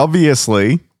 quite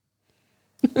obviously.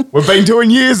 We've been doing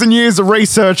years and years of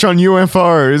research on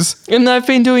UFOs. And I've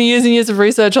been doing years and years of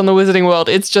research on the Wizarding World.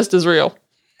 It's just as real.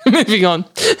 Moving on.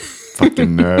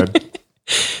 Fucking nerd.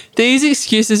 These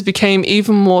excuses became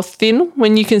even more thin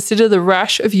when you consider the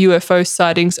rash of UFO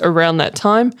sightings around that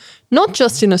time, not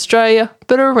just in Australia,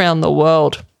 but around the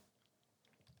world.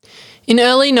 In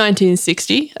early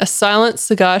 1960, a silent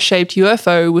cigar-shaped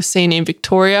UFO was seen in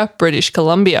Victoria, British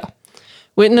Columbia.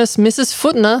 Witness Mrs.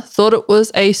 Footner thought it was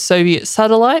a Soviet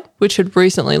satellite, which had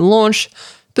recently launched,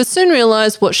 but soon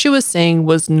realised what she was seeing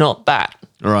was not that.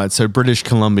 All right, so British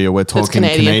Columbia, we're talking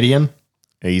Canadian?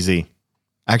 Easy.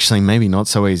 Actually, maybe not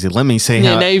so easy. Let me see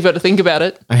how... now you've got to think about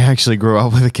it. I actually grew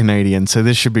up with a Canadian, so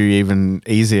this should be even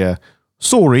easier.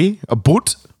 Sorry, a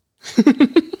boot?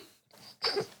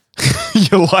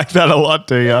 You like that a lot,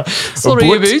 do you? Sorry,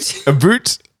 a boot. A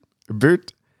boot. A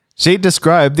boot. She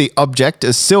described the object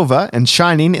as silver and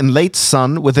shining in late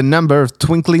sun with a number of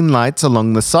twinkling lights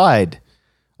along the side.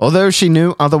 Although she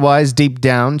knew otherwise deep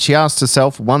down, she asked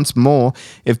herself once more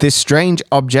if this strange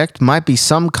object might be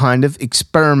some kind of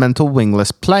experimental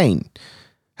wingless plane.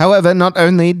 However, not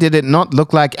only did it not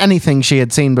look like anything she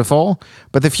had seen before,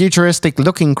 but the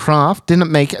futuristic-looking craft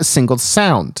didn't make a single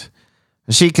sound.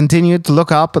 As she continued to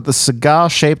look up at the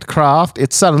cigar-shaped craft,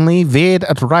 it suddenly veered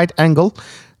at a right angle,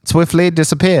 swiftly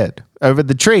disappeared over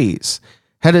the trees,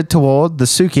 headed toward the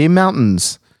Suki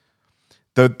Mountains.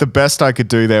 The best I could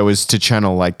do there was to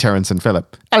channel like Terrence and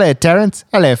Phillip. Hello, Terrence.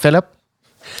 Hello, Phillip.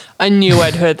 I knew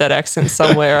I'd heard that accent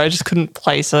somewhere. I just couldn't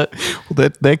place it. Well,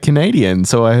 they're Canadian,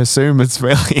 so I assume it's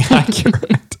fairly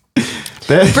accurate.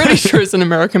 British tourists in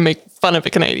America make fun of a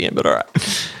Canadian, but all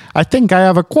right. I think I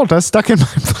have a quarter stuck in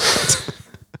my butt.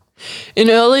 In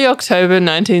early October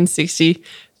 1960,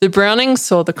 the Brownings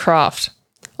saw the craft.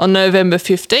 On November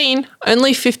 15,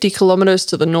 only 50 kilometres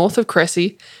to the north of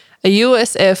Cressy, a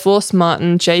US Air Force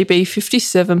Martin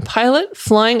JB-57 pilot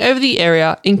flying over the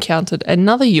area encountered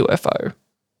another UFO.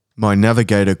 My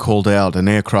navigator called out an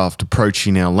aircraft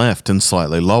approaching our left and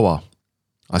slightly lower.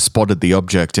 I spotted the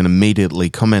object and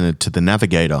immediately commented to the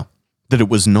navigator that it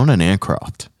was not an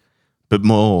aircraft, but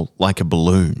more like a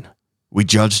balloon. We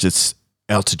judged its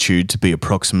altitude to be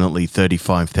approximately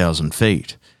 35,000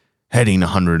 feet, heading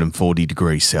 140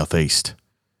 degrees southeast.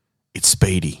 It's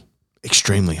speedy,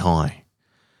 extremely high.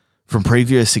 From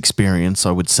previous experience,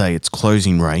 I would say its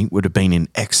closing rate would have been in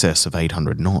excess of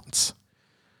 800 knots.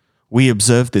 We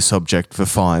observed this object for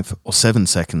 5 or 7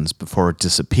 seconds before it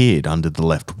disappeared under the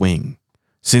left wing.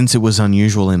 Since it was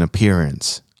unusual in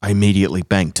appearance, I immediately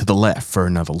banked to the left for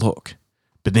another look,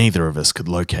 but neither of us could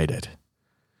locate it.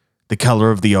 The colour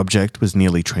of the object was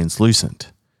nearly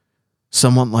translucent.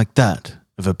 somewhat like that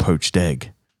of a poached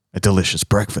egg, a delicious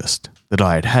breakfast that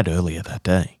I had had earlier that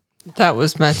day. That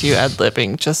was Matthew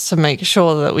ad-libbing just to make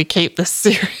sure that we keep this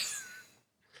serious.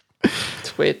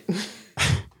 It's weird.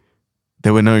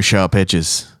 There were no sharp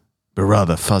edges, but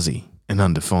rather fuzzy and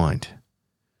undefined.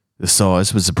 The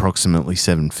size was approximately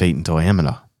 7 feet in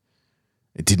diameter.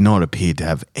 It did not appear to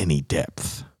have any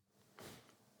depth.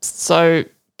 So,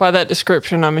 by that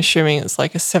description, I'm assuming it's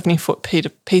like a 70-foot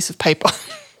piece of paper.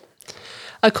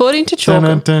 According to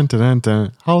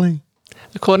Chalker, Holly.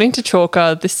 According to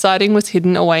Chalker, this sighting was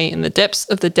hidden away in the depths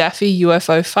of the Daffy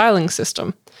UFO filing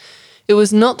system. It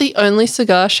was not the only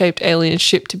cigar-shaped alien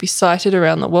ship to be sighted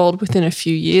around the world within a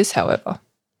few years, however.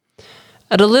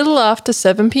 At a little after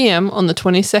 7 p.m. on the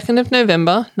 22nd of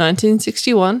November,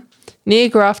 1961, near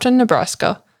Grafton,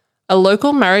 Nebraska, a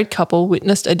local married couple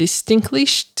witnessed a distinctly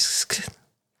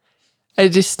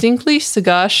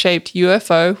cigar-shaped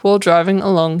UFO while driving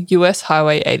along US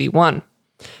Highway 81.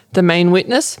 The main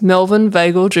witness, Melvin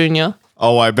Vagel Jr.,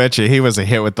 Oh, I bet you he was a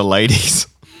hit with the ladies.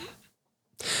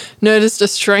 noticed a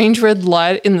strange red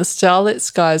light in the starlit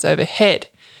skies overhead.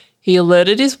 He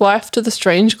alerted his wife to the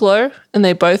strange glow, and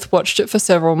they both watched it for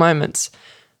several moments.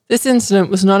 This incident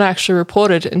was not actually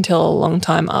reported until a long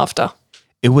time after.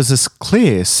 It was a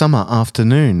clear summer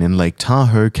afternoon in Lake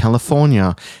Tahoe,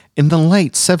 California, in the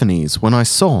late 70s when I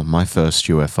saw my first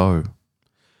UFO.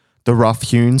 The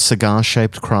rough-hewn,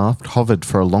 cigar-shaped craft hovered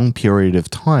for a long period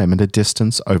of time at a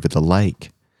distance over the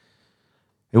lake.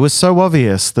 It was so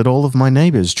obvious that all of my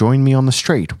neighbors joined me on the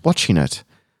street watching it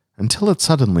until it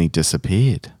suddenly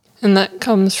disappeared. And that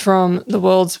comes from The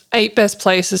World's 8 Best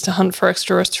Places to Hunt for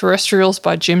Extraterrestrials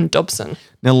by Jim Dobson.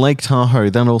 Now, Lake Tahoe,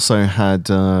 that also had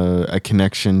a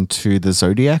connection to the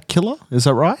Zodiac Killer, is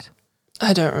that right?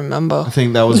 I don't remember. I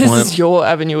think that was this one. This is your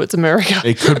avenue, it's America.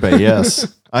 It could be,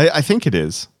 yes. I think it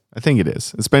is. I think it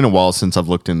is. It's been a while since I've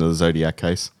looked into the Zodiac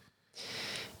case.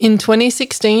 In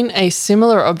 2016, a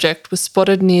similar object was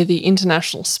spotted near the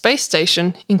International Space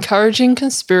Station, encouraging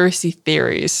conspiracy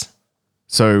theories.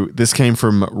 So this came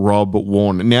from Rob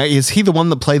Warren. Now, is he the one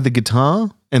that played the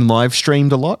guitar and live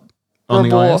streamed a lot on Rob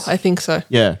the Warren, IS? I think so.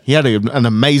 Yeah, he had an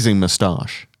amazing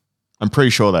moustache. I'm pretty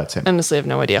sure that's him. Honestly, I have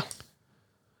no idea.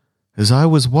 As I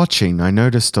was watching, I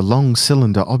noticed a long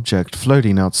cylinder object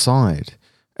floating outside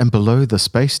and below the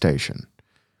space station.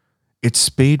 Its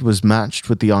speed was matched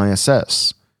with the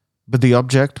ISS, but the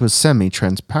object was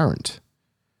semi-transparent.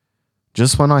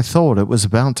 Just when I thought it was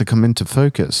about to come into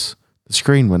focus, the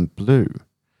screen went blue.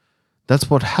 That's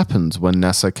what happens when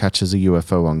NASA catches a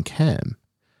UFO on cam.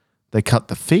 They cut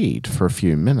the feed for a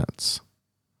few minutes.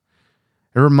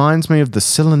 It reminds me of the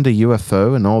cylinder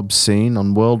UFO and orb seen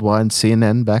on worldwide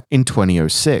CNN back in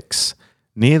 2006,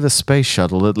 near the space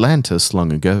shuttle Atlantis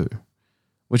long ago,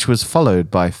 which was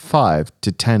followed by 5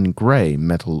 to 10 grey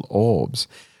metal orbs.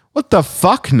 What the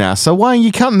fuck, NASA? Why are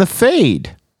you cutting the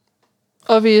feed?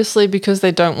 Obviously, because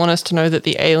they don't want us to know that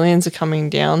the aliens are coming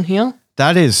down here.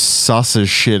 That is sus as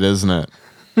shit, isn't it?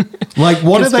 Like,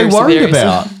 what are they worried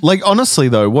about? Like, honestly,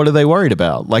 though, what are they worried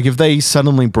about? Like, if they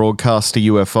suddenly broadcast a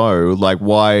UFO, like,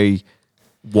 why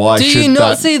do should you not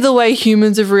that... see the way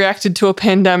humans have reacted to a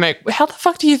pandemic? How the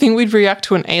fuck do you think we'd react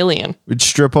to an alien? We'd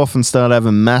strip off and start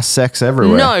having mass sex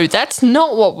everywhere. No, that's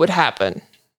not what would happen.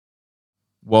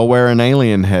 While wearing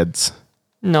alien heads.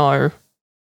 No.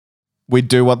 We'd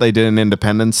do what they did in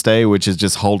Independence Day, which is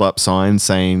just hold up signs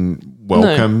saying,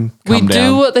 welcome, no. come We'd down.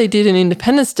 do what they did in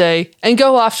Independence Day and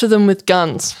go after them with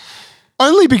guns.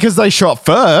 Only because they shot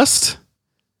first.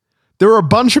 There were a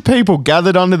bunch of people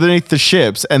gathered underneath the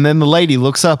ships, and then the lady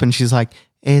looks up and she's like,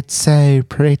 it's so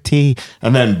pretty.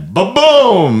 And then,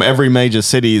 boom, every major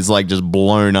city is like just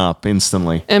blown up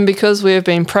instantly. And because we have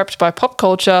been prepped by pop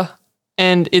culture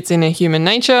and it's in a human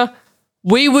nature,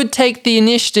 we would take the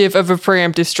initiative of a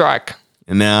preemptive strike.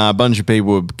 And now a bunch of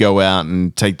people would go out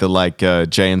and take the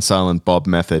Jay and Silent Bob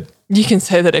method. You can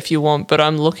say that if you want, but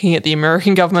I'm looking at the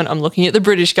American government, I'm looking at the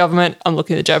British government, I'm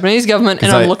looking at the Japanese government,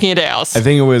 and I'm looking at ours. I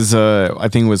think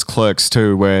it was Clerks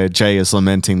too, where Jay is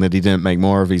lamenting that he didn't make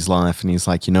more of his life, and he's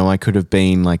like, I could have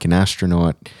been like an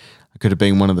astronaut. I could have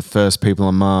been one of the first people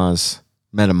on Mars,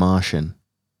 met a Martian,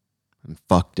 and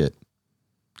fucked it.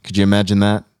 Could you imagine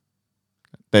that?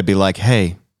 They'd be like,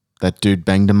 hey, that dude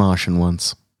banged a Martian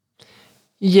once.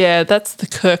 Yeah, that's the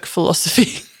Kirk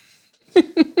philosophy.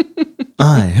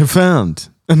 I have found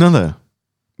another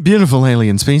beautiful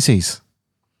alien species.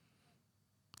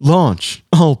 Launch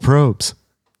all probes.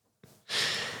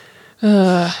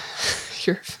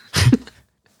 Sure.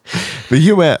 The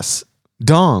US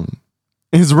Dong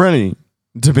is ready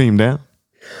to beam down.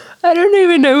 I don't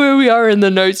even know where we are in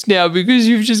the notes now because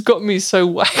you've just got me so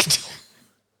whacked.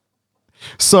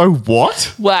 So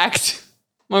what? Whacked.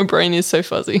 My brain is so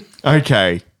fuzzy.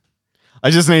 Okay. I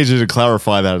just need you to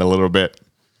clarify that a little bit.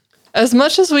 As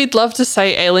much as we'd love to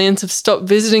say aliens have stopped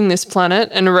visiting this planet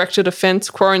and erected a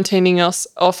fence quarantining us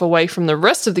off away from the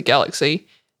rest of the galaxy,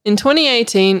 in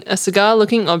 2018, a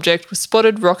cigar-looking object was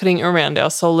spotted rocketing around our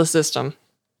solar system.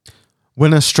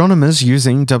 When astronomers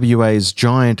using WA's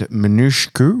giant help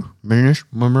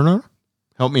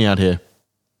me out here.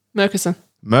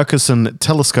 Murchison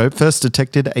telescope first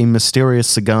detected a mysterious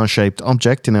cigar-shaped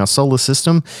object in our solar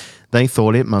system, they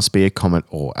thought it must be a comet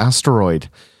or asteroid.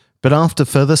 But after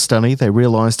further study, they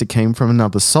realized it came from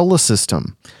another solar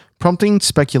system, prompting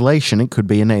speculation it could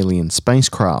be an alien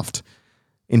spacecraft.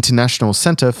 International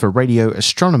Center for Radio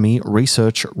Astronomy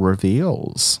research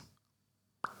reveals.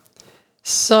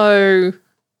 So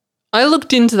I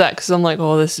looked into that because I'm like,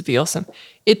 oh, this would be awesome.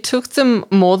 It took them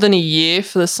more than a year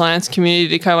for the science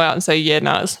community to go out and say, yeah,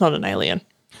 no, it's not an alien.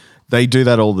 They do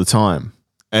that all the time.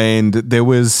 And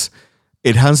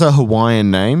it has a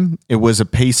Hawaiian name. It was a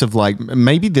piece of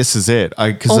maybe this is it.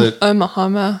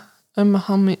 Omahami.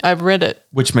 I've read it.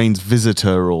 Which means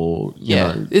visitor or, you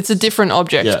know. It's a different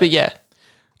object, but yeah.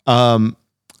 A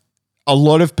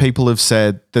lot of people have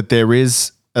said that there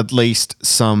is at least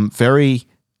some very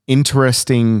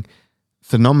interesting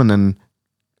phenomenon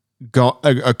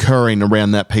occurring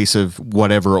around that piece of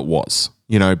whatever it was,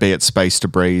 you know, be it space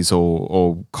debris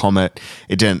or comet.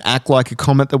 It didn't act like a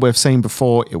comet that we've seen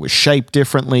before. It was shaped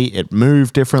differently. It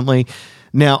moved differently.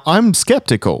 Now, I'm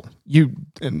skeptical.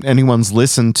 Anyone's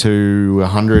listened to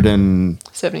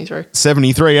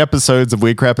 173 episodes of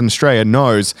Weird Crap in Australia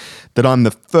knows that I'm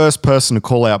the first person to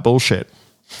call out bullshit.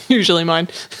 Usually mine.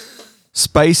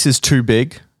 Space is too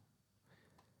big.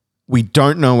 We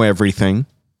don't know everything.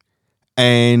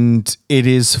 And it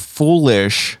is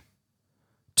foolish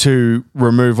to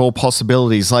remove all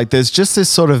possibilities. Like, there's just this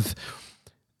sort of...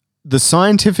 The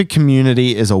scientific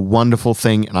community is a wonderful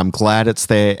thing, and I'm glad it's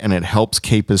there, and it helps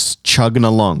keep us chugging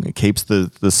along. It keeps the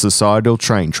societal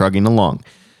train chugging along.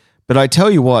 But I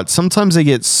tell you what, sometimes they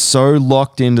get so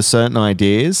locked into certain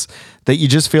ideas that you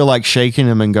just feel like shaking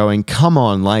them and going, come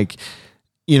on, like,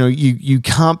 you know, you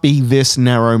can't be this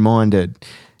narrow-minded.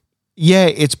 Yeah,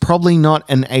 it's probably not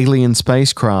an alien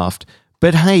spacecraft,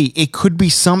 but hey, it could be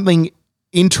something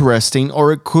interesting,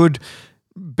 or it could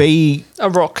be a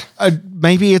rock.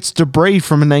 Maybe it's debris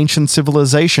from an ancient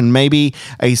civilization. Maybe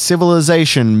a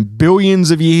civilization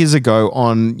billions of years ago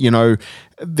on, you know,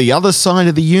 the other side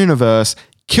of the universe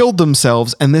killed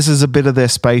themselves, and this is a bit of their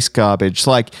space garbage.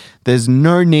 Like, there's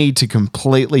no need to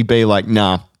completely be like,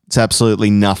 nah, it's absolutely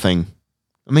nothing.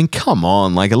 I mean, come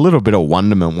on, like a little bit of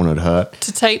wonderment wouldn't hurt.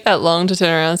 To take that long to turn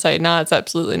around and say, nah, it's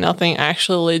absolutely nothing,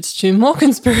 actually leads to more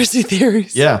conspiracy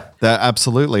theories. Yeah, that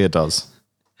absolutely it does.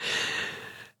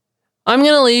 I'm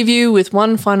going to leave you with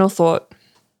one final thought.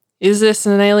 Is this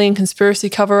an alien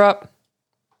conspiracy cover-up?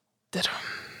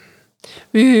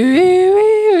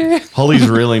 Holly's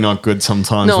really not good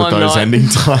sometimes with those ending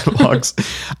dialogues.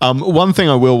 One thing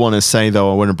I will want to say,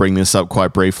 though, I want to bring this up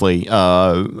quite briefly.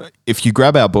 If you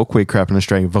grab our book, Weird Crap in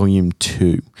Australia, Volume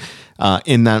 2,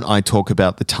 in that I talk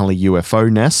about the Tully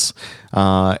UFO nests,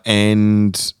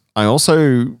 and I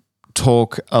also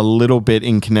talk a little bit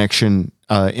in connection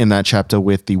in that chapter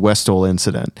with the Westall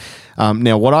incident.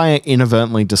 Now, what I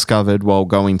inadvertently discovered while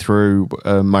going through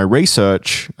my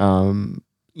research,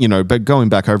 but going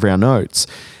back over our notes,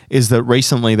 is that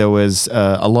recently there was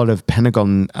a lot of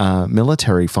Pentagon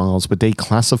military files were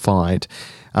declassified.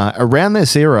 Around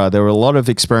this era, there were a lot of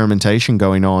experimentation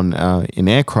going on in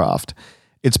aircraft.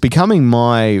 It's becoming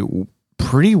my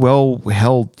pretty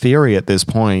well-held theory at this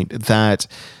point that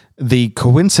the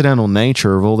coincidental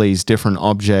nature of all these different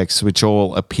objects, which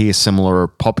all appear similar, are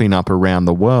popping up around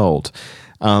the world.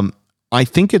 I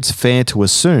think it's fair to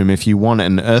assume, if you want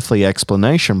an earthly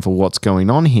explanation for what's going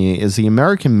on here, is the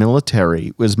American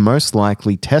military was most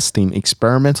likely testing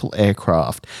experimental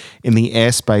aircraft in the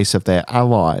airspace of their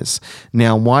allies.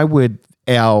 Now, why would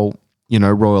our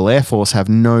Royal Air Force have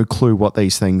no clue what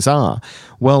these things are?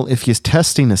 Well, if you're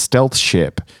testing a stealth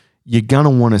ship, you're going to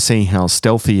want to see how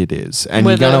stealthy it is. And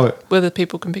whether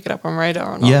people can pick it up on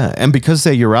radar or not. Yeah, and because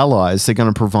they're your allies, they're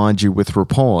going to provide you with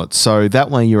reports. So that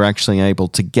way you're actually able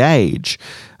to gauge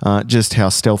just how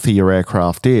stealthy your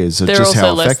aircraft is. They're just also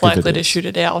how less likely to shoot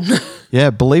it down.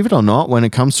 Yeah, believe it or not, when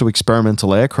it comes to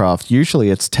experimental aircraft, usually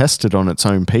it's tested on its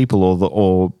own people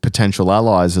or potential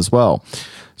allies as well.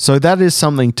 So that is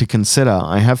something to consider.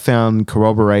 I have found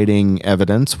corroborating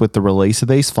evidence with the release of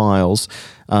these files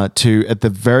to, at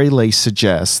the very least,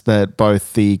 suggest that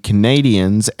both the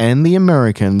Canadians and the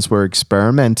Americans were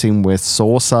experimenting with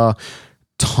saucer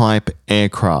type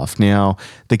aircraft. Now,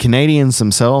 the Canadians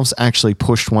themselves actually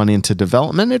pushed one into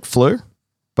development. It flew,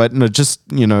 but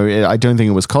I don't think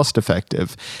it was cost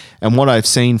effective. And what I've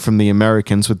seen from the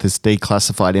Americans with this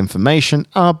declassified information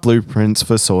are blueprints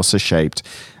for saucer-shaped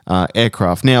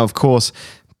aircraft. Now, of course,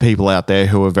 people out there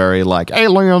who are very like,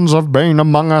 aliens have been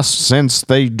among us since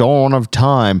the dawn of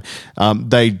time.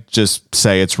 They just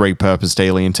say it's repurposed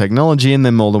alien technology, and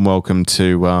they're more than welcome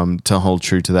to hold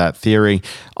true to that theory.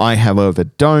 I, however,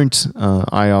 don't.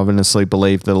 I honestly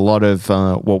believe that a lot of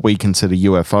what we consider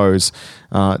UFOs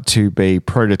to be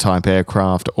prototype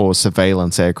aircraft or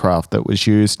surveillance aircraft that was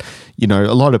used.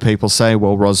 A lot of people say,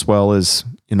 well, Roswell is,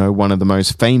 one of the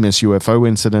most famous UFO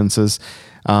incidences.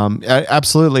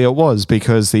 Absolutely it was,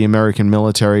 because the American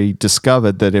military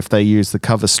discovered that if they used the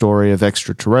cover story of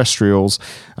extraterrestrials,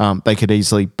 they could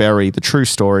easily bury the true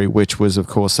story, which was, of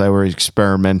course, they were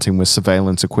experimenting with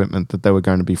surveillance equipment that they were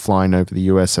going to be flying over the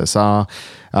USSR.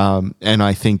 And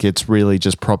I think it's really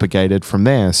just propagated from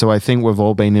there. So I think we've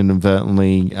all been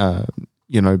inadvertently,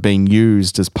 being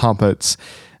used as puppets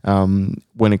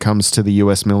when it comes to the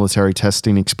US military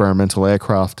testing experimental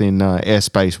aircraft in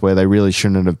airspace where they really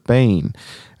shouldn't have been.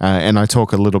 And I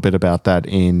talk a little bit about that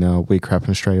in Weird Crap in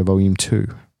Australia Volume 2.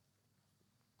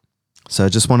 So I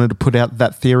just wanted to put out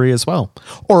that theory as well.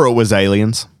 Or it was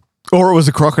aliens. Or it was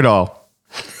a crocodile.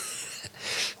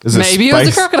 Maybe it was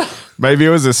a crocodile. Maybe it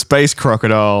was a space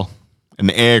crocodile.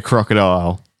 An air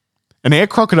crocodile. An air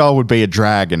crocodile would be a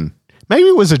dragon. Maybe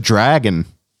it was a dragon.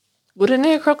 Would an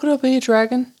air crocodile be a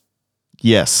dragon?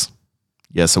 Yes.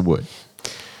 Yes, it would.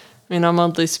 I mean, I'm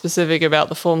oddly specific about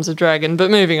the forms of dragon,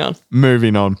 but moving on.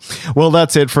 Well,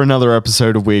 that's it for another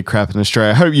episode of Weird Crap in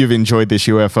Australia. I hope you've enjoyed this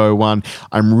UFO one.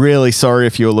 I'm really sorry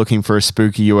if you were looking for a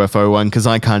spooky UFO one, because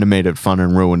I kind of made it fun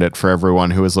and ruined it for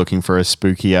everyone who was looking for a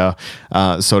spookier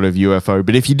sort of UFO.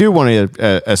 But if you do want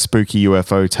a spooky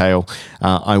UFO tale,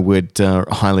 I would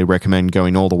highly recommend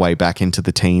going all the way back into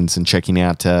the teens and checking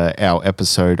out our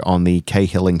episode on the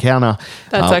Cahill encounter.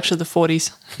 That's actually the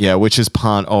 40s. Yeah, which is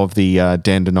part of the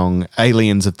Dandenong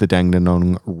Aliens of the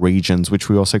Dandenong regions, which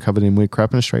we also covered in Weird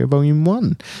Crap in Australia Volume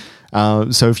 1.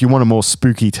 So if you want a more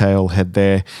spooky tale, head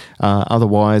there.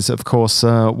 Otherwise, of course,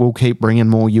 we'll keep bringing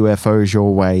more UFOs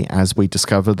your way as we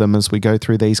discover them, as we go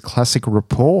through these classic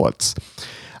reports.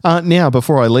 Now,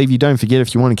 before I leave you, don't forget,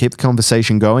 if you want to keep the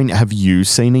conversation going, have you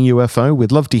seen a UFO?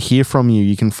 We'd love to hear from you.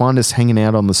 You can find us hanging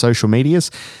out on the social medias.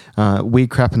 Weird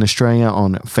Crap in Australia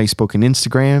on Facebook and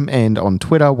Instagram, and on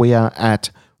Twitter we are at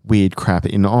Weird Crap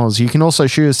in Oz. You can also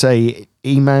shoot us a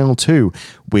email to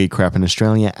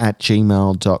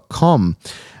weirdcrapinaustralia@gmail.com.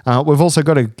 We've also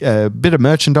got a bit of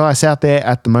merchandise out there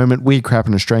at the moment. Weird Crap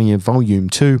in Australia Volume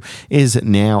 2 is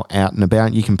now out and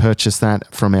about. You can purchase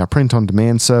that from our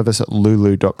print-on-demand service at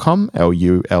lulu.com,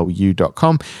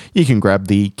 Lulu.com. You can grab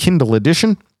the Kindle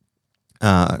edition.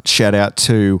 Shout out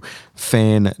to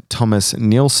fan Thomas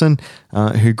Nielsen,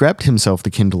 who grabbed himself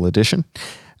the Kindle edition.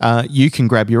 You can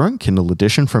grab your own Kindle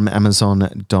edition from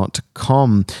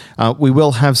Amazon.com. We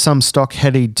will have some stock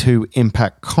headed to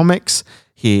Impact Comics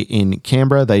here in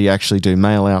Canberra. They actually do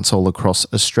mail-outs all across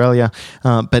Australia.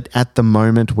 But at the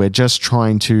moment, we're just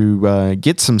trying to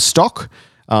get some stock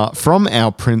from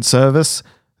our print service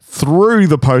through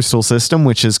the postal system,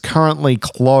 which is currently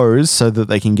closed so that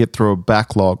they can get through a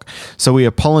backlog. So we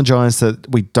apologize that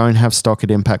we don't have stock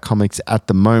at Impact Comics at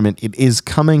the moment. It is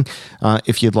coming.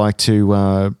 If you'd like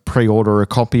to pre-order a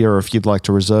copy, or if you'd like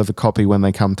to reserve a copy when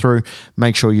they come through,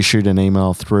 make sure you shoot an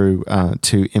email through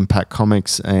to Impact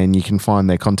Comics, and you can find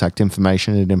their contact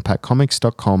information at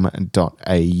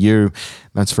impactcomics.com.au.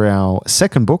 That's for our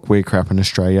second book, Weird Crap in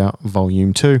Australia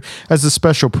Volume 2. As a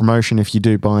special promotion, if you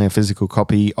do buy a physical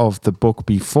copy of the book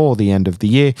before the end of the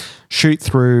year, shoot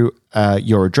through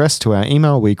your address to our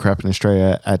email,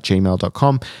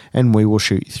 weirdcrapinaustralia@gmail.com, and we will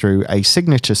shoot through a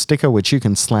signature sticker which you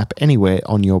can slap anywhere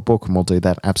on your book, and we'll do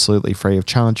that absolutely free of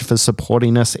charge for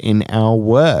supporting us in our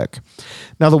work.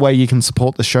 Another way you can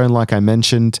support the show, like I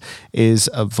mentioned, is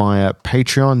via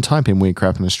Patreon. Type in Weird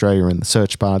Crap in Australia in the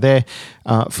search bar there.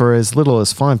 For as little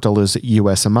as $5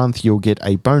 US a month, you'll get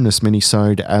a bonus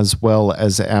minisode as well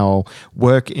as our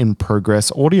work in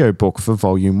progress audiobook for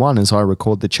Volume 1. As I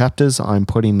record the chapters, I'm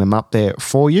putting them up there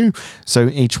for you. So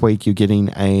each week you're getting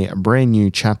a brand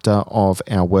new chapter of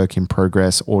our work in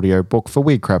progress audiobook for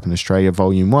Weird Crap in Australia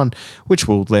Volume 1, which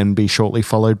will then be shortly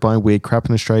followed by Weird Crap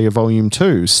in Australia Volume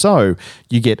 2. So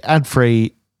you get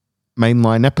ad-free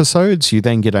mainline episodes, you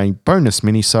then get a bonus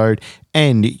minisode,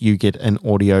 and you get an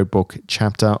audiobook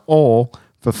chapter, or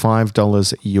for $5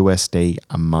 USD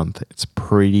a month. It's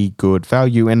pretty good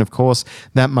value. And of course,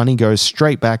 that money goes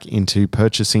straight back into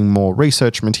purchasing more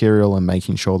research material and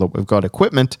making sure that we've got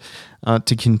equipment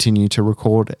to continue to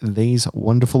record these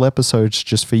wonderful episodes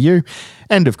just for you.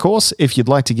 And of course, if you'd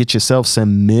like to get yourself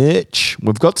some merch,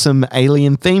 we've got some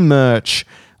Alien theme merch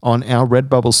on our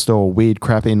Redbubble store,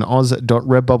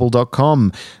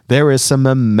 weirdcrapinoz.redbubble.com. There is some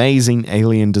amazing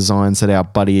alien designs that our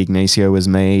buddy Ignacio has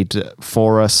made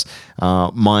for us.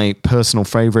 My personal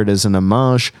favorite is an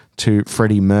homage to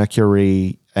Freddie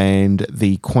Mercury and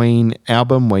the Queen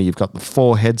album, where you've got the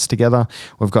 4 heads together.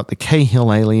 We've got the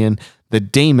Cahill alien, the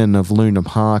Demon of Luna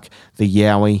Park, the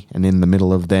Yowie, and in the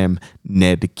middle of them,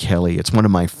 Ned Kelly. It's one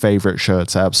of my favorite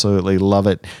shirts. I absolutely love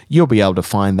it. You'll be able to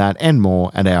find that and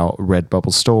more at our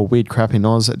Redbubble store,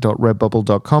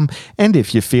 weirdcrapinoz.redbubble.com. And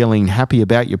if you're feeling happy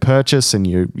about your purchase and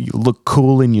you look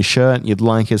cool in your shirt and you'd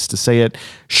like us to see it,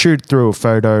 shoot through a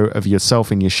photo of yourself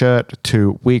in your shirt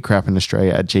to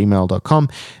weirdcrapinaustralia@gmail.com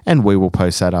and we will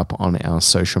post that up on our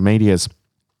social medias.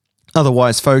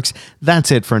 Otherwise, folks,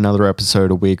 that's it for another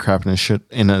episode of Weird Crap And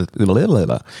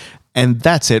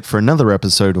that's it for another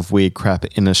episode of Weird Crap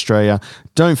in Australia.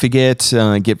 Don't forget,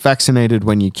 get vaccinated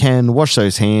when you can, wash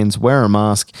those hands, wear a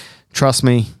mask. Trust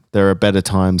me, there are better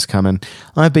times coming.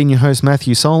 I've been your host,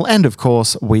 Matthew Soul, and of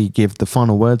course, we give the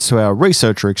final words to our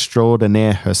researcher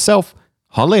extraordinaire herself,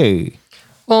 Holly.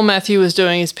 While Matthew was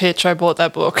doing his pitch, I bought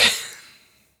that book.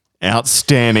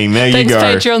 Outstanding. There you go.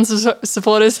 Thanks, Patreon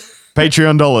supporters.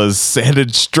 Patreon dollars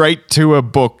headed straight to a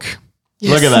book.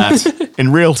 Yes. Look at that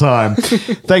in real time.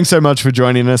 Thanks so much for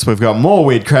joining us. We've got more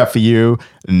weird crap for you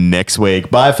next week.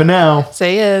 Bye for now.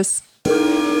 See yous.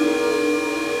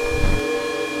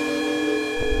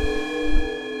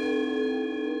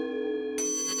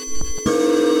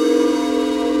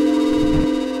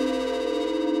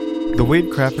 The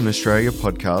Weird Crap in Australia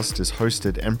podcast is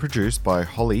hosted and produced by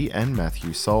Holly and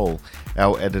Matthew Soul.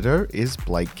 Our editor is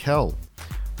Blake Kell.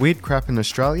 Weird Crap in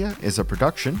Australia is a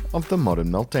production of The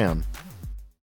Modern Meltdown.